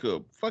 So like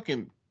a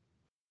fucking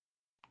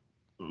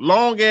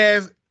long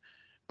ass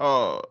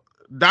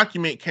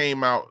document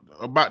came out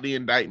about the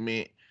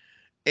indictment,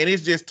 and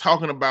it's just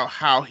talking about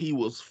how he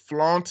was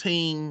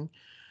flaunting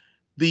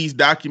these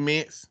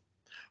documents,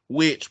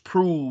 which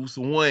proves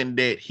one,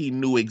 that he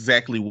knew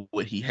exactly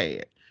what he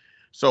had.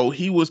 So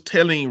he was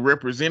telling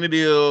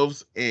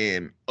representatives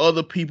and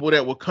other people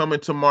that were coming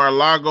to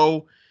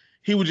Mar-a-Lago,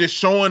 he was just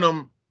showing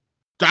them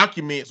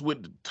documents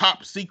with the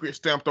top secret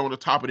stamped on the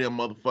top of them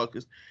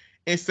motherfuckers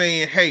and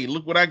saying, hey,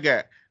 look what I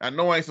got. I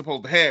know I ain't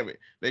supposed to have it.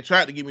 They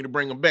tried to get me to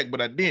bring them back,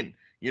 but I didn't,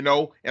 and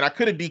I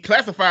could have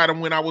declassified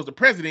them when I was the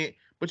president,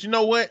 but you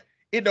know what?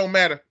 It don't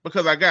matter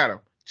because I got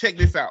them. Check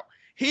this out.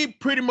 He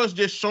pretty much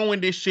just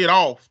showing this shit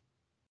off.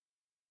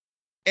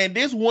 And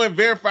this one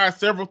verifies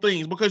several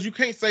things, because you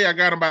can't say I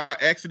got them by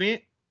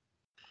accident.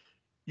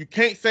 You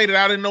can't say that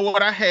I didn't know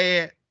what I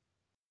had.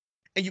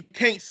 And you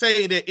can't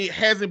say that it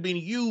hasn't been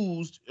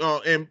used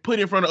and put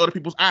in front of other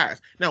people's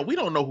eyes. Now, we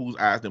don't know whose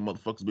eyes them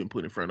motherfuckers been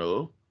put in front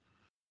of.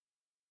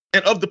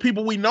 And of the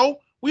people we know,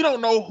 we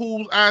don't know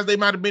whose eyes they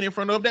might have been in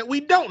front of that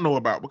we don't know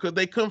about, because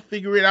they couldn't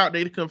figure it out.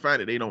 They couldn't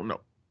find it. They don't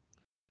know.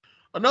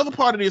 Another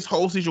part of this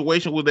whole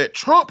situation was that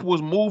Trump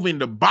was moving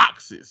the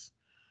boxes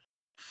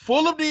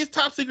full of these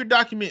top secret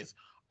documents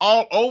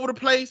all over the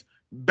place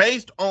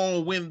based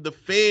on when the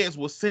feds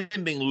were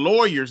sending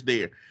lawyers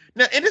there.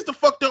 Now, and it's the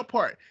fucked up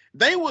part.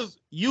 They was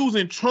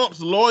using Trump's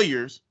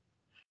lawyers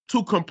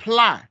to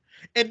comply.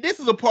 And this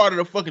is a part of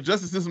the fucking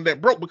justice system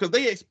that broke, because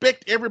they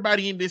expect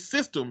everybody in this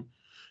system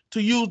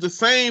to use the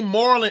same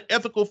moral and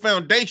ethical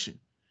foundation.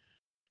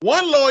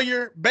 One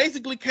lawyer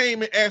basically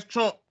came and asked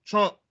Trump,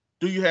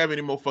 do you have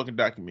any more fucking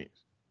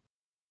documents?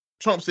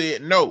 Trump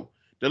said no.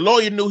 The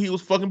lawyer knew he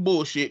was fucking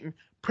bullshitting,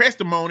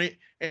 pressed him on it,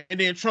 and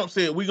then Trump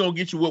said, we're going to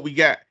get you what we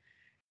got.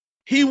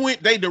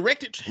 They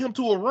directed him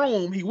to a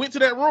room. He went to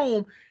that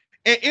room,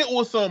 and it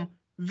was some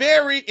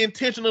very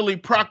intentionally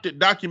proctored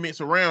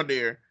documents around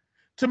there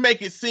to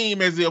make it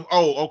seem as if,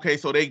 oh, okay,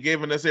 so they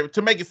giving us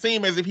to make it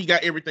seem as if he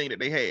got everything that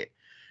they had.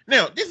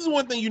 Now, this is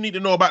one thing you need to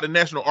know about the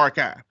National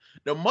Archive.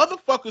 The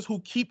motherfuckers who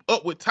keep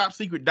up with top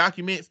secret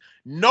documents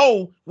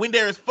know when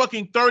there is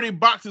fucking 30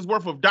 boxes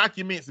worth of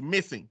documents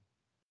missing.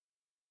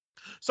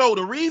 So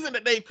the reason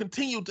that they've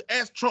continued to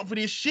ask Trump for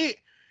this shit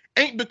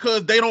ain't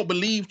because they don't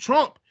believe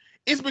Trump.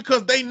 It's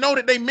because they know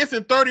that they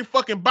missing 30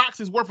 fucking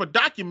boxes worth of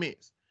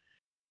documents.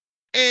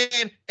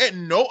 And at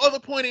no other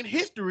point in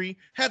history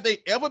have they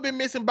ever been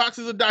missing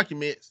boxes of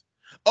documents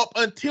up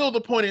until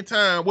the point in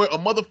time where a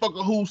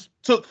motherfucker who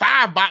took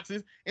 5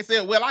 boxes and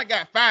said, well, I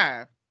got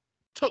 5,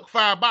 took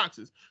 5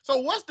 boxes. So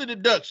what's the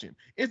deduction?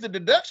 Is the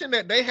deduction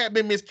that they had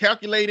been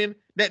miscalculating,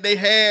 that they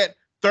had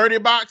 30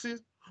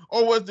 boxes?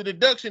 Or was the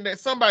deduction that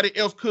somebody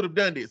else could have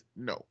done this?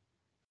 No.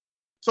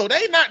 So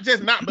they not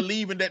just not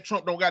believing that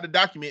Trump don't got the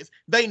documents.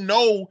 They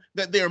know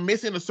that they're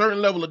missing a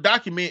certain level of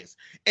documents.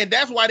 And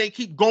that's why they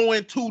keep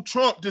going to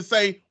Trump to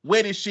say,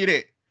 where this shit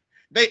at?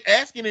 They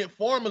asking it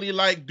formally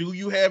like, do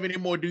you have any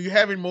more? Do you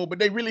have any more? But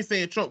they really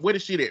saying, Trump, where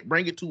this shit at?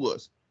 Bring it to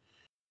us.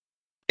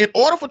 In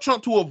order for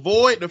Trump to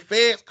avoid the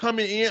feds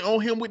coming in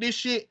on him with this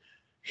shit,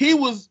 he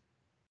was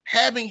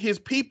having his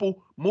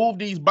people move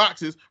these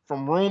boxes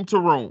from room to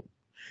room.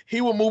 He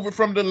would move it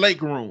from the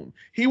lake room.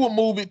 He would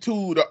move it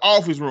to the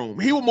office room.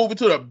 He would move it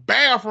to the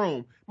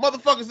bathroom.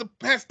 Motherfuckers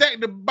had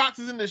stacked the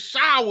boxes in the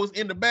showers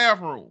in the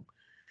bathroom.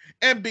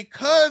 And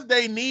because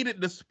they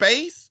needed the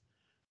space,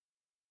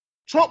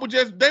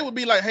 they would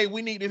be like, hey,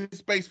 we need this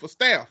space for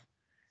staff.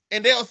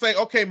 And they'll say,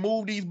 okay,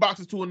 move these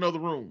boxes to another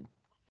room.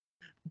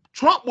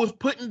 Trump was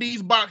putting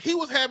these boxes, he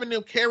was having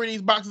them carry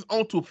these boxes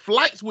onto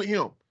flights with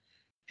him.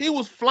 He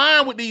was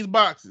flying with these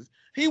boxes.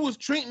 He was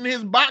treating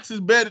these boxes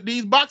better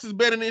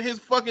than his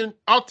fucking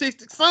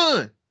autistic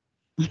son.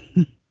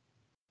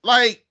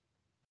 Like,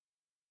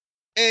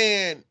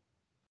 and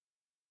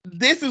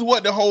this is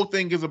what the whole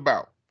thing is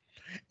about.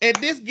 And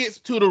this gets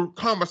to the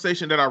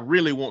conversation that I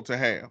really want to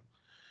have.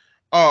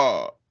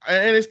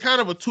 And it's kind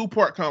of a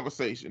 2-part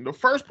conversation. The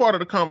first part of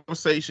the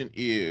conversation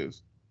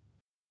is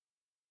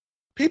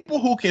people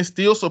who can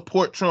still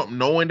support Trump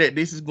knowing that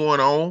this is going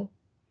on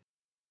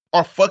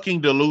are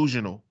fucking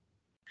delusional.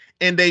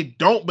 And they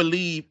don't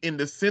believe in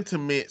the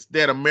sentiments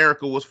that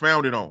America was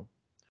founded on.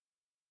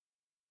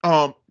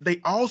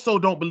 They also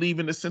don't believe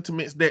in the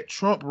sentiments that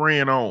Trump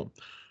ran on.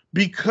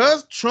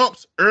 Because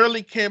Trump's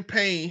early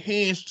campaign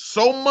hinged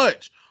so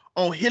much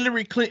on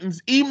Hillary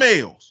Clinton's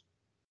emails,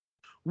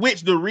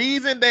 which the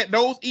reason that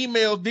those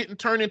emails didn't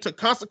turn into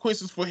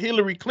consequences for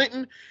Hillary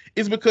Clinton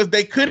is because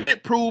they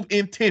couldn't prove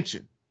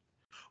intention.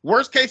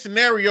 Worst case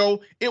scenario,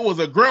 it was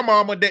a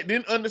grandmama that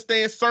didn't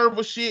understand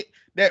server shit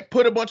that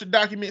put a bunch of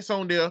documents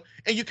on there,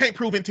 and you can't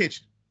prove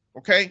intention.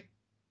 Okay?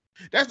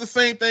 That's the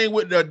same thing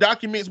with the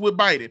documents with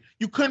Biden.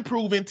 You couldn't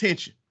prove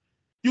intention.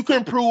 You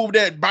couldn't prove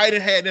that Biden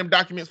had them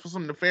documents for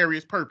some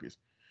nefarious purpose.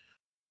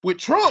 With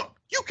Trump,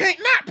 you can't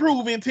not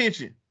prove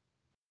intention.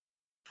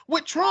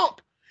 With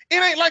Trump, it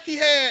ain't like he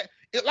had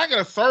it like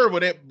a server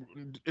that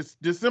is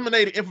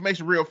disseminated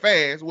information real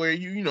fast where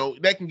you know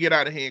that can get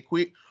out of hand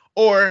quick,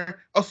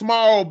 or a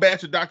small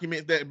batch of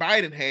documents that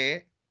Biden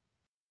had.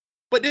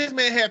 But this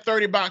man had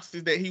 30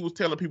 boxes that he was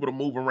telling people to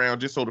move around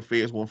just so the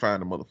feds won't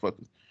find the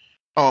motherfuckers.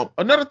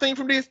 Another thing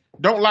from this,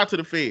 don't lie to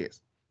the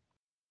feds.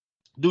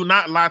 Do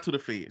not lie to the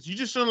feds. You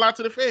just shouldn't lie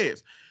to the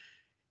feds.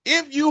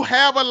 If you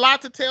have a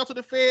lot to tell to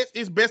the feds,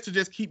 it's best to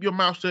just keep your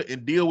mouth shut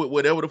and deal with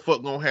whatever the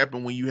fuck gonna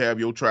happen when you have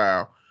your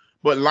trial.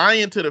 But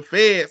lying to the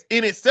feds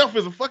in itself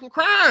is a fucking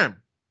crime,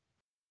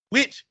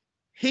 which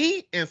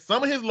he and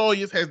some of his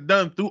lawyers has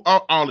done through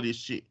all of this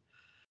shit.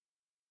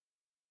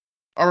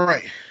 All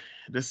right.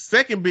 The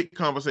second big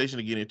conversation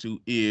to get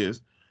into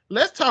is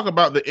let's talk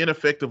about the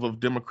ineffective of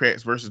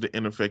Democrats versus the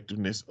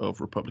ineffectiveness of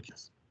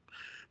Republicans.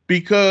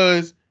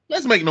 Because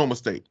let's make no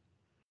mistake,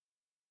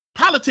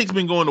 politics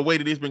been going the way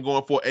that it's been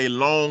going for a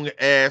long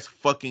ass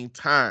fucking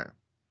time.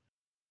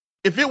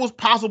 If it was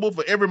possible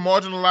for every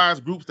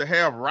marginalized groups to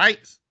have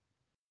rights,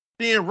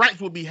 then rights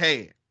would be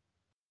had.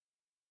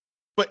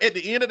 But at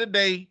the end of the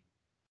day,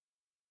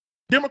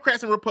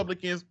 Democrats and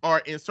Republicans are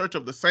in search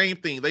of the same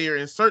thing. They are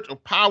in search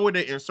of power.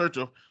 They're in search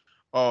of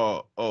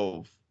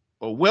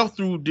wealth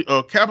through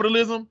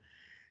capitalism.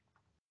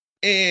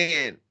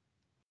 And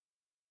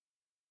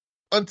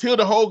until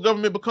the whole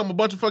government become a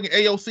bunch of fucking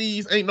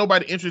AOCs, ain't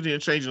nobody interested in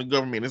changing the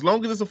government. As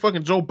long as it's a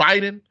fucking Joe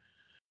Biden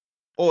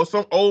or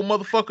some old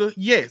motherfucker,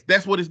 yes,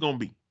 that's what it's gonna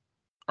be.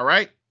 All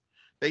right?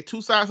 They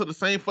two sides of the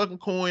same fucking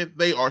coin.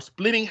 They are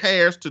splitting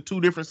hairs to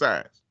two different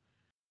sides.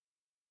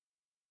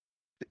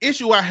 The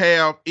issue I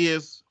have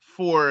is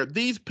for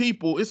these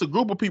people, it's a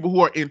group of people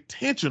who are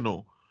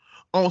intentional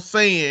on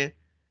saying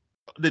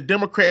the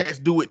Democrats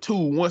do it too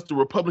once the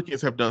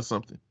Republicans have done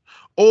something.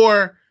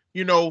 Or,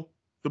 you know,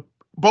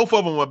 both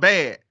of them are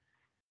bad.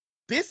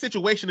 This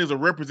situation is a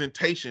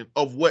representation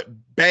of what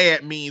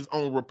bad means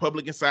on the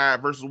Republican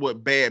side versus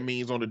what bad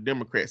means on the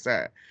Democrat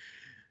side.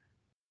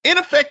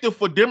 Ineffective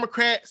for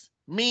Democrats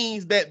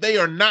means that they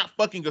are not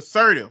fucking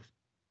assertive.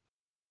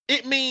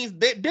 It means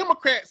that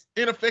Democrats'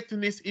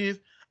 ineffectiveness is,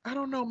 I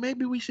don't know,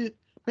 maybe we should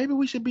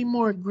be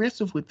more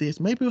aggressive with this.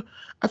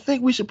 I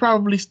think we should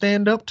probably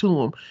stand up to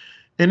them.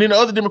 And then the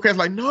other Democrats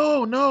like,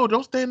 no,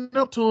 don't stand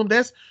up to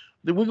them.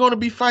 We're going to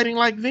be fighting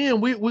like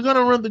them. We're going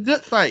to run the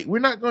gut fight. We're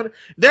not going to.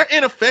 Their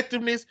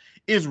ineffectiveness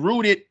is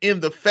rooted in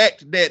the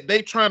fact that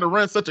they trying to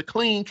run such a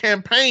clean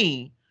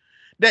campaign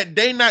that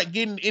they not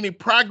getting any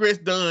progress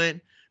done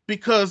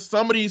because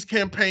some of these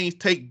campaigns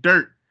take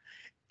dirt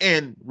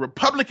and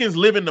Republicans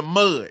live in the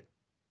mud.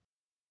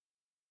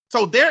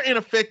 So their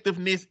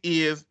ineffectiveness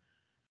is,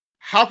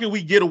 how can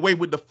we get away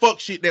with the fuck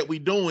shit that we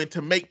doing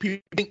to make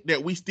people think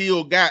that we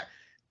still got,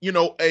 you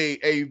know,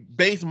 a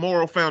base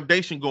moral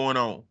foundation going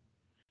on?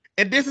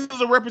 And this is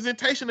a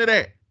representation of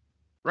that,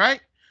 right?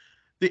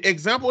 The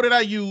example that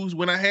I used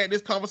when I had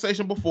this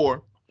conversation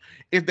before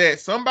is that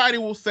somebody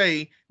will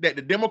say that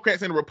the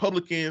Democrats and the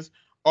Republicans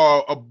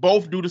are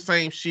both do the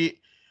same shit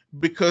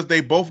because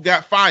they both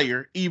got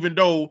fired, even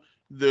though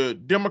the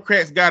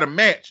Democrats got a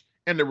match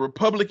and the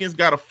Republicans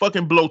got a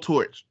fucking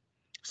blowtorch.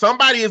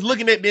 Somebody is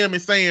looking at them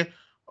and saying,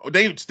 oh,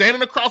 they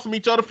standing across from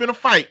each other finna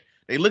fight.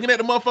 They looking at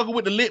the motherfucker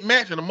with the lit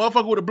match and the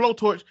motherfucker with the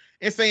blowtorch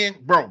and saying,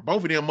 bro,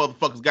 both of them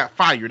motherfuckers got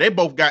fired. They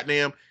both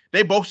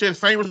share the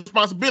same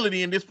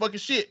responsibility in this fucking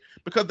shit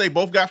because they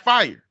both got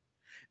fired.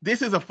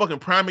 This is a fucking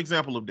prime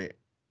example of that.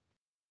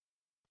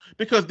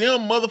 Because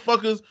them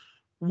motherfuckers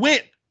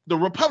the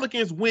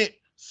Republicans went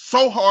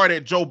so hard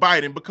at Joe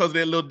Biden because of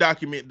that little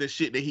document, the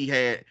shit that he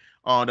had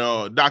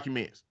on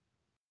documents.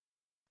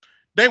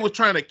 They were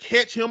trying to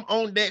catch him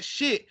on that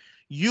shit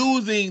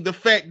using the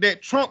fact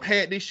that Trump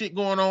had this shit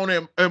going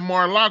on at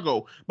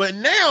Mar-a-Lago. But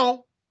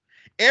now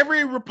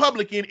every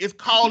Republican is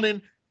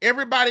calling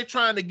everybody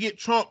trying to get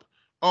Trump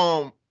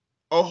or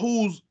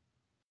who's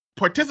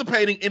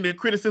participating in the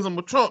criticism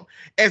of Trump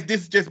as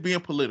this just being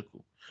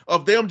political,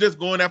 of them just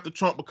going after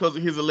Trump because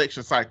of his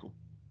election cycle.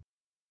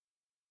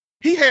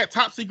 He had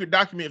top secret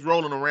documents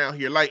rolling around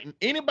here. Like,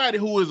 anybody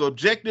who is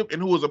objective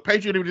and who is a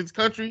patriot of this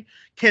country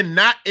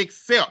cannot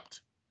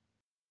accept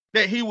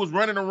that he was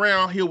running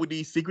around here with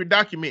these secret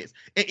documents.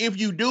 And if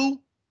you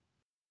do,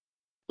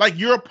 like,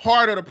 you're a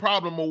part of the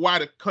problem of why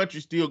the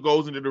country still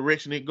goes in the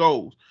direction it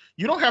goes.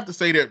 You don't have to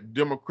say that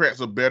Democrats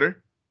are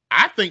better.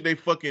 I think they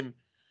fucking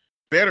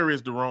better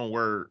is the wrong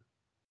word.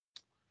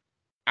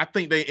 I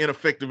think they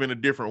ineffective in a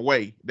different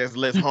way that's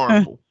less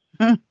harmful.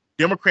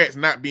 Democrats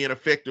not being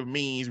effective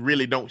means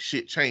really don't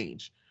shit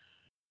change.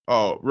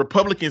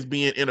 Republicans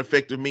being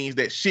ineffective means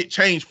that shit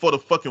changed for the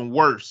fucking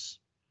worse.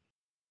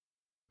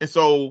 And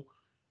so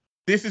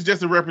this is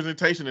just a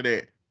representation of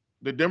that.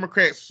 The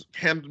Democrats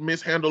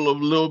mishandle a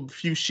little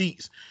few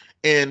sheets,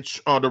 and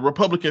the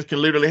Republicans can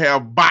literally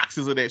have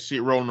boxes of that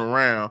shit rolling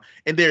around.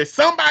 And there's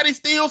somebody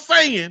still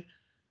saying,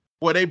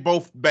 well, they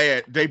both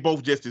bad. They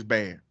both just as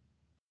bad.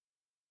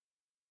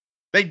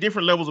 They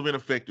different levels of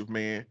ineffective,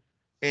 man.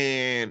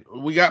 And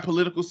we got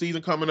political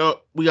season coming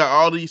up. We got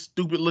all these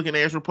stupid looking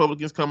ass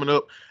Republicans coming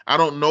up. I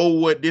don't know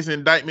what this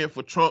indictment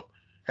for Trump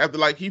have to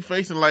like. He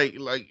facing like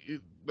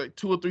 200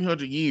 or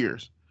 300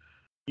 years,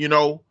 you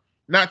know.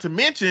 Not to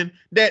mention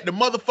that the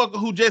motherfucker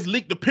who just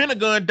leaked the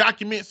Pentagon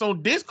documents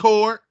on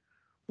Discord,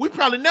 we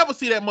probably never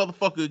see that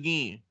motherfucker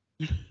again.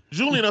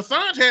 Julian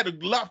Assange had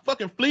to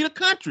fucking flee the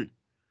country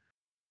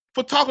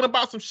for talking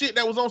about some shit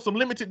that was on some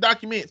limited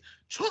documents.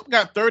 Trump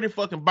got 30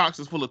 fucking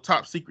boxes full of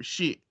top secret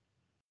shit.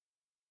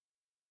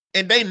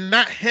 And they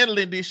not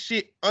handling this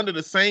shit under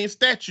the same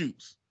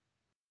statutes.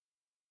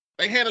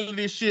 They handling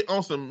this shit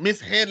on some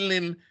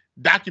mishandling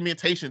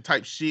documentation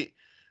type shit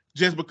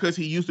just because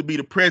he used to be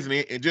the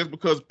president and just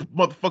because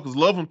motherfuckers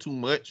love him too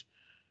much.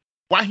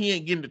 Why he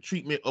ain't getting the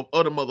treatment of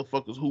other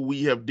motherfuckers who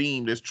we have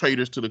deemed as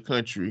traitors to the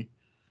country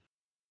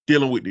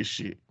dealing with this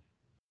shit?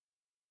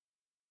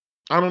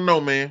 I don't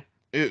know, man.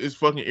 It's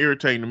fucking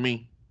irritating to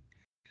me.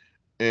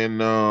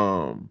 And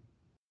I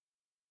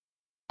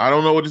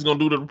don't know what it's gonna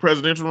do to the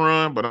presidential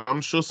run, but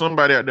I'm sure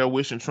somebody out there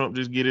wishing Trump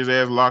just get his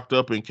ass locked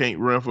up and can't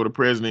run for the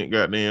president,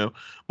 goddamn.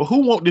 But who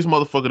want this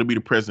motherfucker to be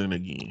the president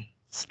again?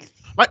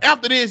 Like,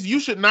 after this, you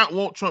should not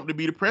want Trump to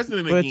be the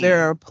president again. But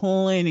there are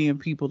plenty of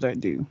people that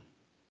do.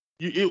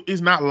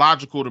 It's not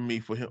logical to me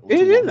for him.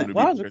 It isn't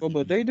logical,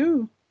 but they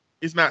do.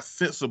 It's not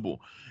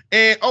sensible.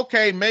 And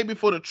okay, maybe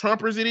for the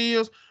Trumpers it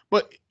is,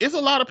 but it's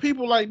a lot of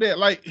people like that.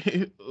 Like,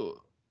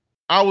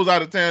 I was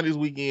out of town this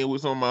weekend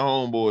with some of my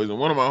homeboys, and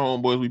one of my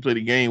homeboys we played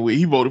a game with,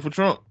 he voted for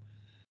Trump.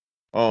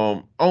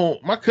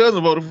 My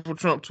cousin voted for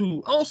Trump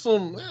too. On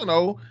some,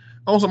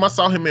 I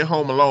saw him in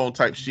Home Alone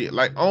type shit.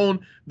 Like,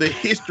 on the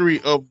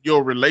history of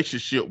your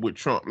relationship with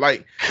Trump.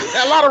 Like,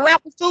 a lot of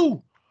rappers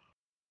too.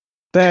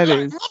 That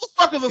is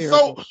motherfuckers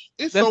terrible.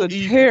 That's so a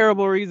easy.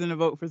 Terrible reason to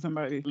vote for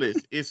somebody.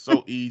 Listen, it's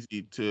so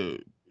easy to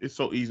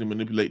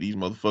manipulate these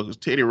motherfuckers.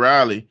 Teddy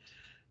Riley,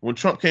 when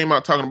Trump came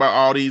out talking about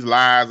all these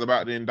lies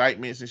about the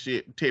indictments and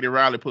shit, Teddy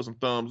Riley put some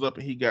thumbs up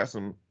and he got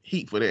some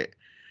heat for that.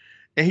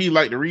 And he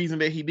like, the reason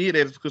that he did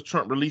that is because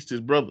Trump released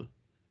his brother.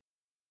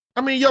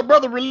 I mean, your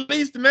brother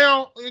released,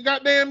 now,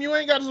 goddamn, you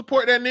ain't got to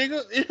support that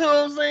nigga. You know what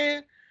I'm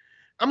saying?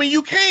 I mean,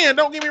 you can.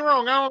 Don't get me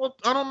wrong. I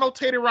don't know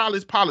Teddy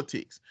Riley's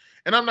politics.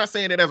 And I'm not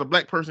saying that as a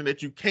black person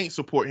that you can't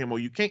support him or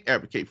you can't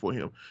advocate for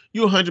him.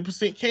 You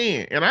 100%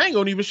 can. And I ain't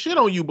going to even shit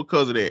on you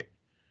because of that.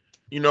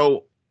 You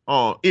know,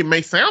 it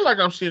may sound like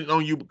I'm shitting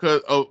on you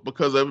because of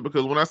it.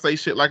 Because when I say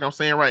shit like I'm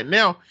saying right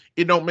now,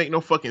 it don't make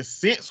no fucking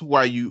sense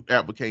why you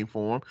advocate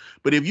for him.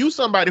 But if you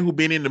somebody who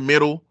been in the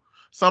middle,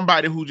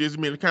 somebody who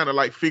just been kind of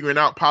like figuring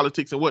out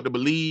politics and what to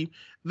believe,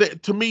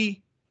 that to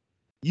me,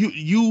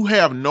 you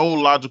have no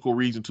logical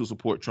reason to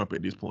support Trump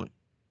at this point.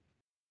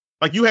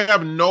 Like, you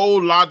have no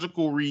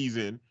logical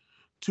reason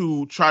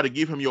to try to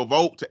give him your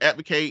vote, to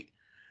advocate.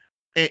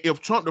 And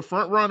if Trump the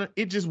front runner,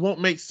 it just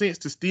won't make sense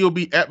to still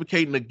be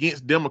advocating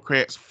against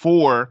Democrats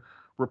for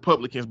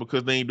Republicans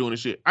because they ain't doing the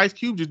shit. Ice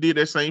Cube just did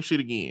that same shit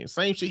again.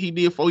 Same shit he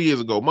did 4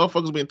 years ago.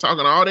 Motherfuckers been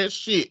talking all that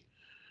shit.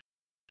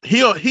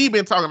 He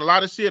been talking a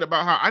lot of shit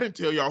about how I didn't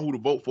tell y'all who to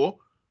vote for.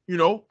 You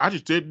know, I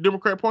just said the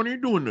Democrat Party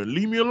ain't doing nothing.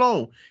 Leave me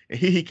alone. And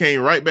he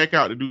came right back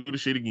out to do the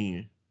shit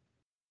again.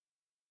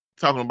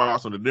 Talking about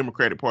also the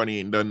Democratic Party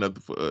ain't done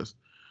nothing for us.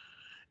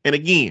 And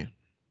again,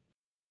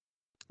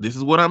 this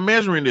is what I'm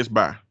measuring this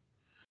by.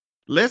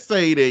 Let's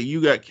say that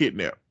you got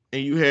kidnapped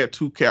and you had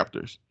two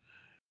captors,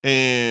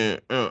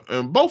 and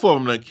both of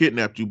them done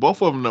kidnapped you.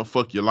 Both of them done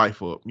fuck your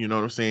life up. You know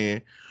what I'm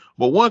saying?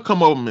 But one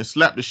come over and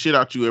slap the shit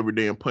out you every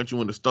day and punch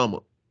you in the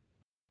stomach,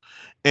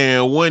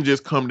 and one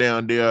just come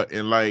down there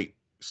and like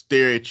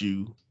stare at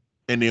you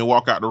and then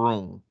walk out the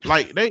room.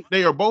 Like,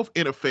 they are both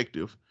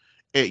ineffective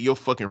at your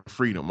fucking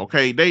freedom.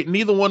 Okay,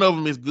 neither one of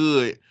them is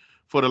good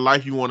for the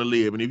life you want to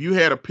live. And if you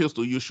had a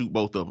pistol, you'll shoot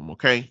both of them.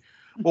 Okay.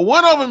 But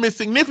one of them is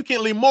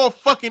significantly more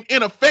fucking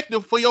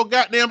ineffective for your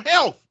goddamn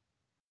health.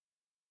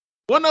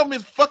 One of them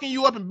is fucking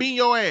you up and beating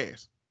your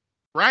ass,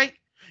 right?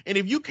 And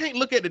if you can't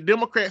look at the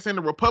Democrats and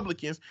the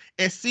Republicans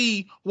and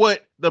see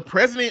what the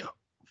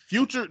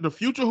future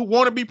who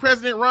want to be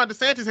president, Ron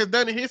DeSantis, has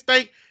done in his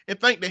state, and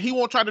think that he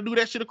won't try to do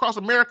that shit across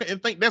America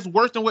and think that's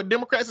worse than what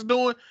Democrats are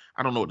doing,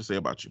 I don't know what to say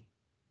about you.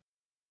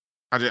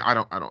 I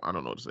don't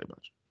know what to say about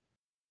you.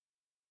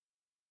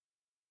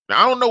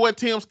 Now, I don't know what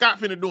Tim Scott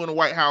finna do in the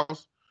White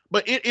House,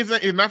 but it's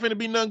not finna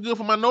be nothing good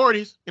for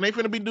minorities. It ain't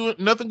finna be doing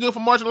nothing good for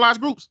marginalized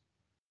groups.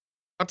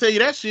 I'll tell you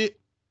that shit.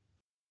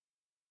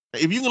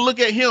 If you can look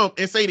at him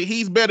and say that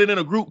he's better than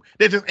a group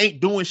that just ain't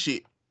doing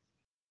shit,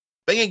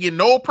 they ain't getting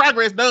no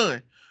progress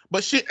done,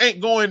 but shit ain't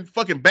going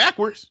fucking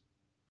backwards.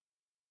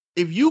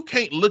 if you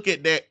can't look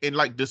at that and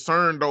like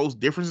discern those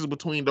differences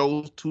between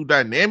those two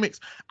dynamics,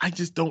 I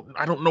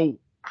don't know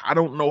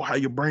how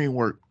your brain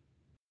works.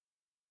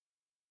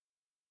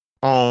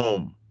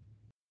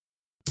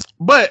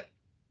 But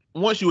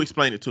once you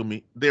explain it to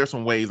me, there are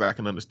some ways I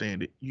can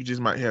understand it. You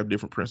just might have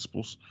different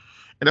principles,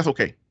 and that's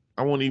okay.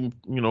 I won't even,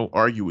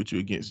 argue with you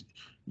against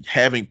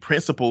having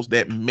principles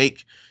that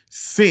make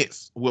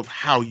sense with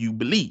how you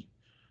believe.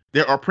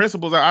 There are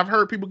principles that I've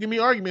heard people give me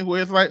argument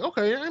where it's like,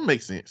 okay, that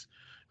makes sense.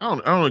 I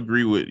don't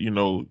agree with,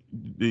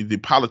 the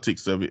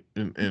politics of it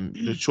and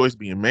the choice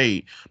being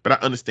made, but I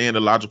understand the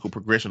logical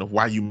progression of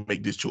why you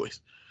make this choice.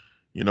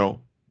 Killer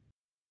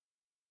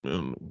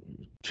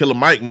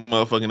Mike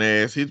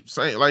motherfucking ass. He's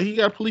saying like he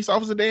got a police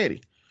officer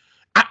daddy.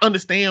 I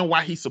understand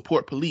why he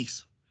support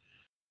police.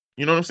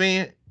 You know what I'm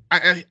saying?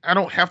 I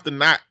don't have to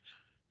not,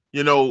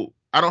 I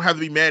don't have to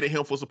be mad at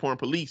him for supporting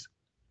police,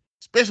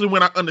 especially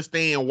when I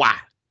understand why.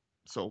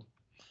 So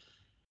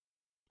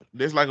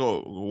there's like a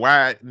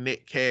wide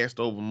net cast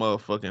over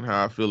motherfucking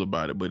how I feel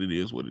about it, but it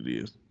is what it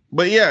is.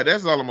 But yeah,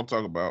 that's all I'm gonna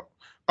talk about.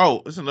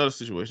 Oh, it's another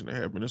situation that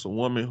happened. It's a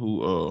woman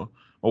who,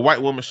 a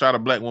white woman shot a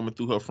black woman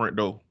through her front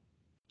door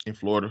in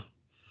Florida.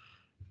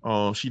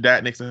 She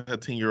died next to her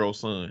 10-year-old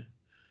son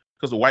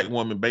because the white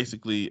woman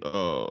basically,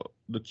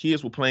 the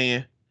kids were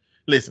playing.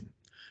 Listen,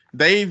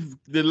 the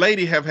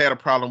lady have had a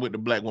problem with the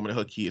black woman and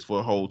her kids for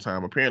a whole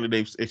time. Apparently,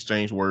 they've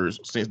exchanged words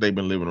since they've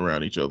been living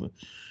around each other.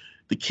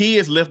 The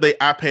kids left their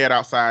iPad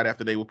outside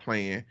after they were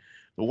playing.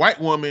 The white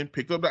woman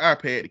picked up the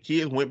iPad. The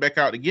kids went back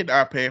out to get the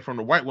iPad from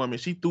the white woman.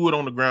 She threw it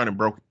on the ground and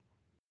broke it.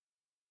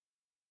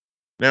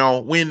 Now,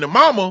 when the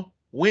mama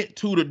went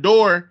to the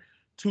door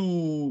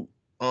to,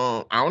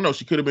 I don't know,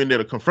 she could have been there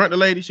to confront the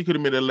lady. She could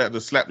have been there to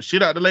slap the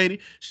shit out of the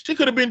lady. She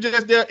could have been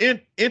just there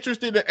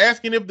interested in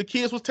asking if the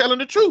kids was telling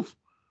the truth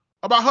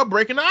about her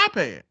breaking the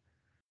iPad.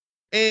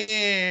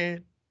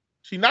 And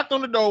she knocked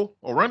on the door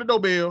or rang the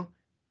doorbell,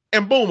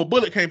 and boom, a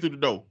bullet came through the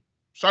door.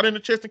 Shot in the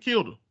chest and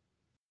killed her.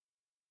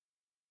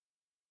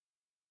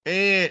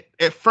 And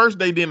at first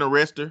they didn't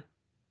arrest her.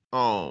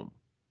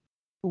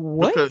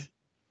 What? Because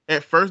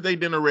at first they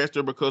didn't arrest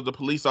her because the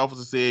police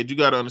officer said, you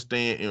got to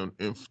understand,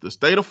 in the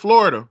state of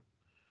Florida,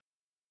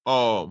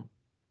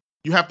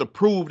 you have to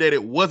prove that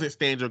it wasn't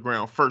stand your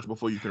ground first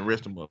before you can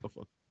arrest a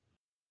motherfucker.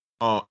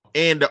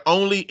 And the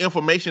only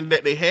information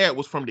that they had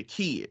was from the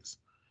kids.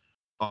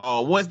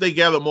 Once they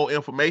gathered more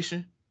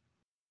information,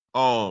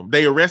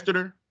 they arrested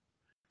her.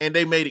 And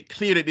they made it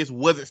clear that this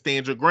wasn't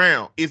stand your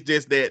ground. It's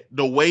just that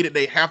the way that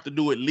they have to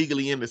do it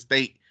legally in the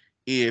state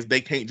is they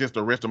can't just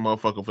arrest a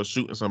motherfucker for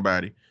shooting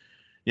somebody.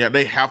 Yeah,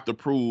 they have to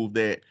prove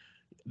that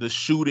the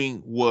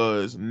shooting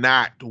was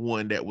not the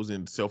one that was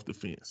in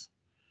self-defense.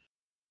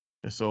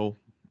 And so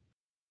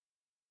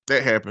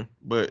that happened.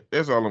 But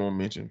that's all I'm gonna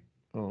mention.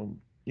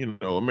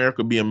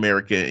 America be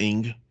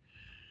America-ing.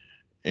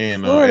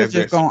 And Florida's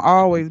just gonna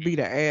always be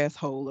the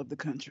asshole of the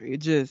country.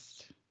 It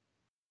just,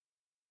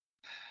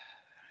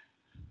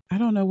 I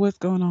don't know what's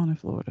going on in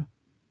Florida.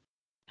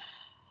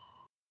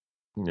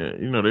 Yeah,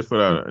 they put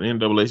out an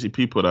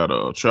NAACP put out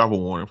a travel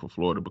warning for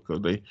Florida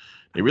because they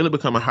really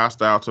becoming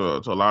hostile to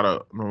a lot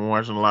of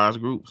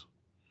marginalized groups.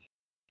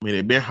 I mean,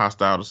 they've been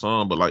hostile to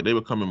some, but like they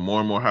becoming more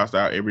and more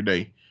hostile every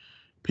day.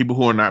 People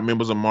who are not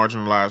members of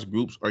marginalized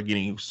groups are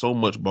getting so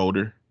much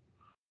bolder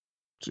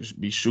to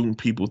be shooting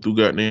people through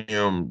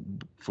goddamn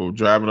for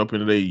driving up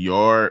into their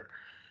yard,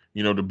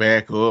 to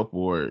back up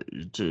or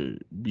to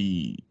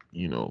be,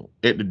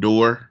 at the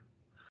door.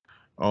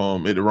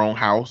 At the wrong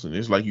house, and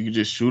it's like you can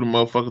just shoot a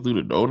motherfucker through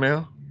the door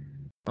now.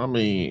 I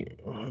mean,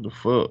 what the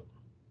fuck?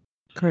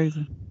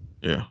 Crazy.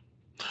 Yeah,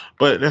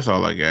 but that's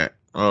all I got.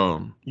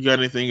 You got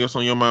anything else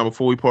on your mind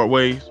before we part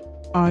ways?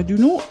 I do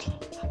not.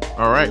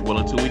 All right. Well,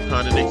 until we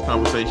find the next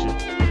conversation,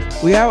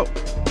 we out.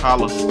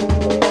 Holla.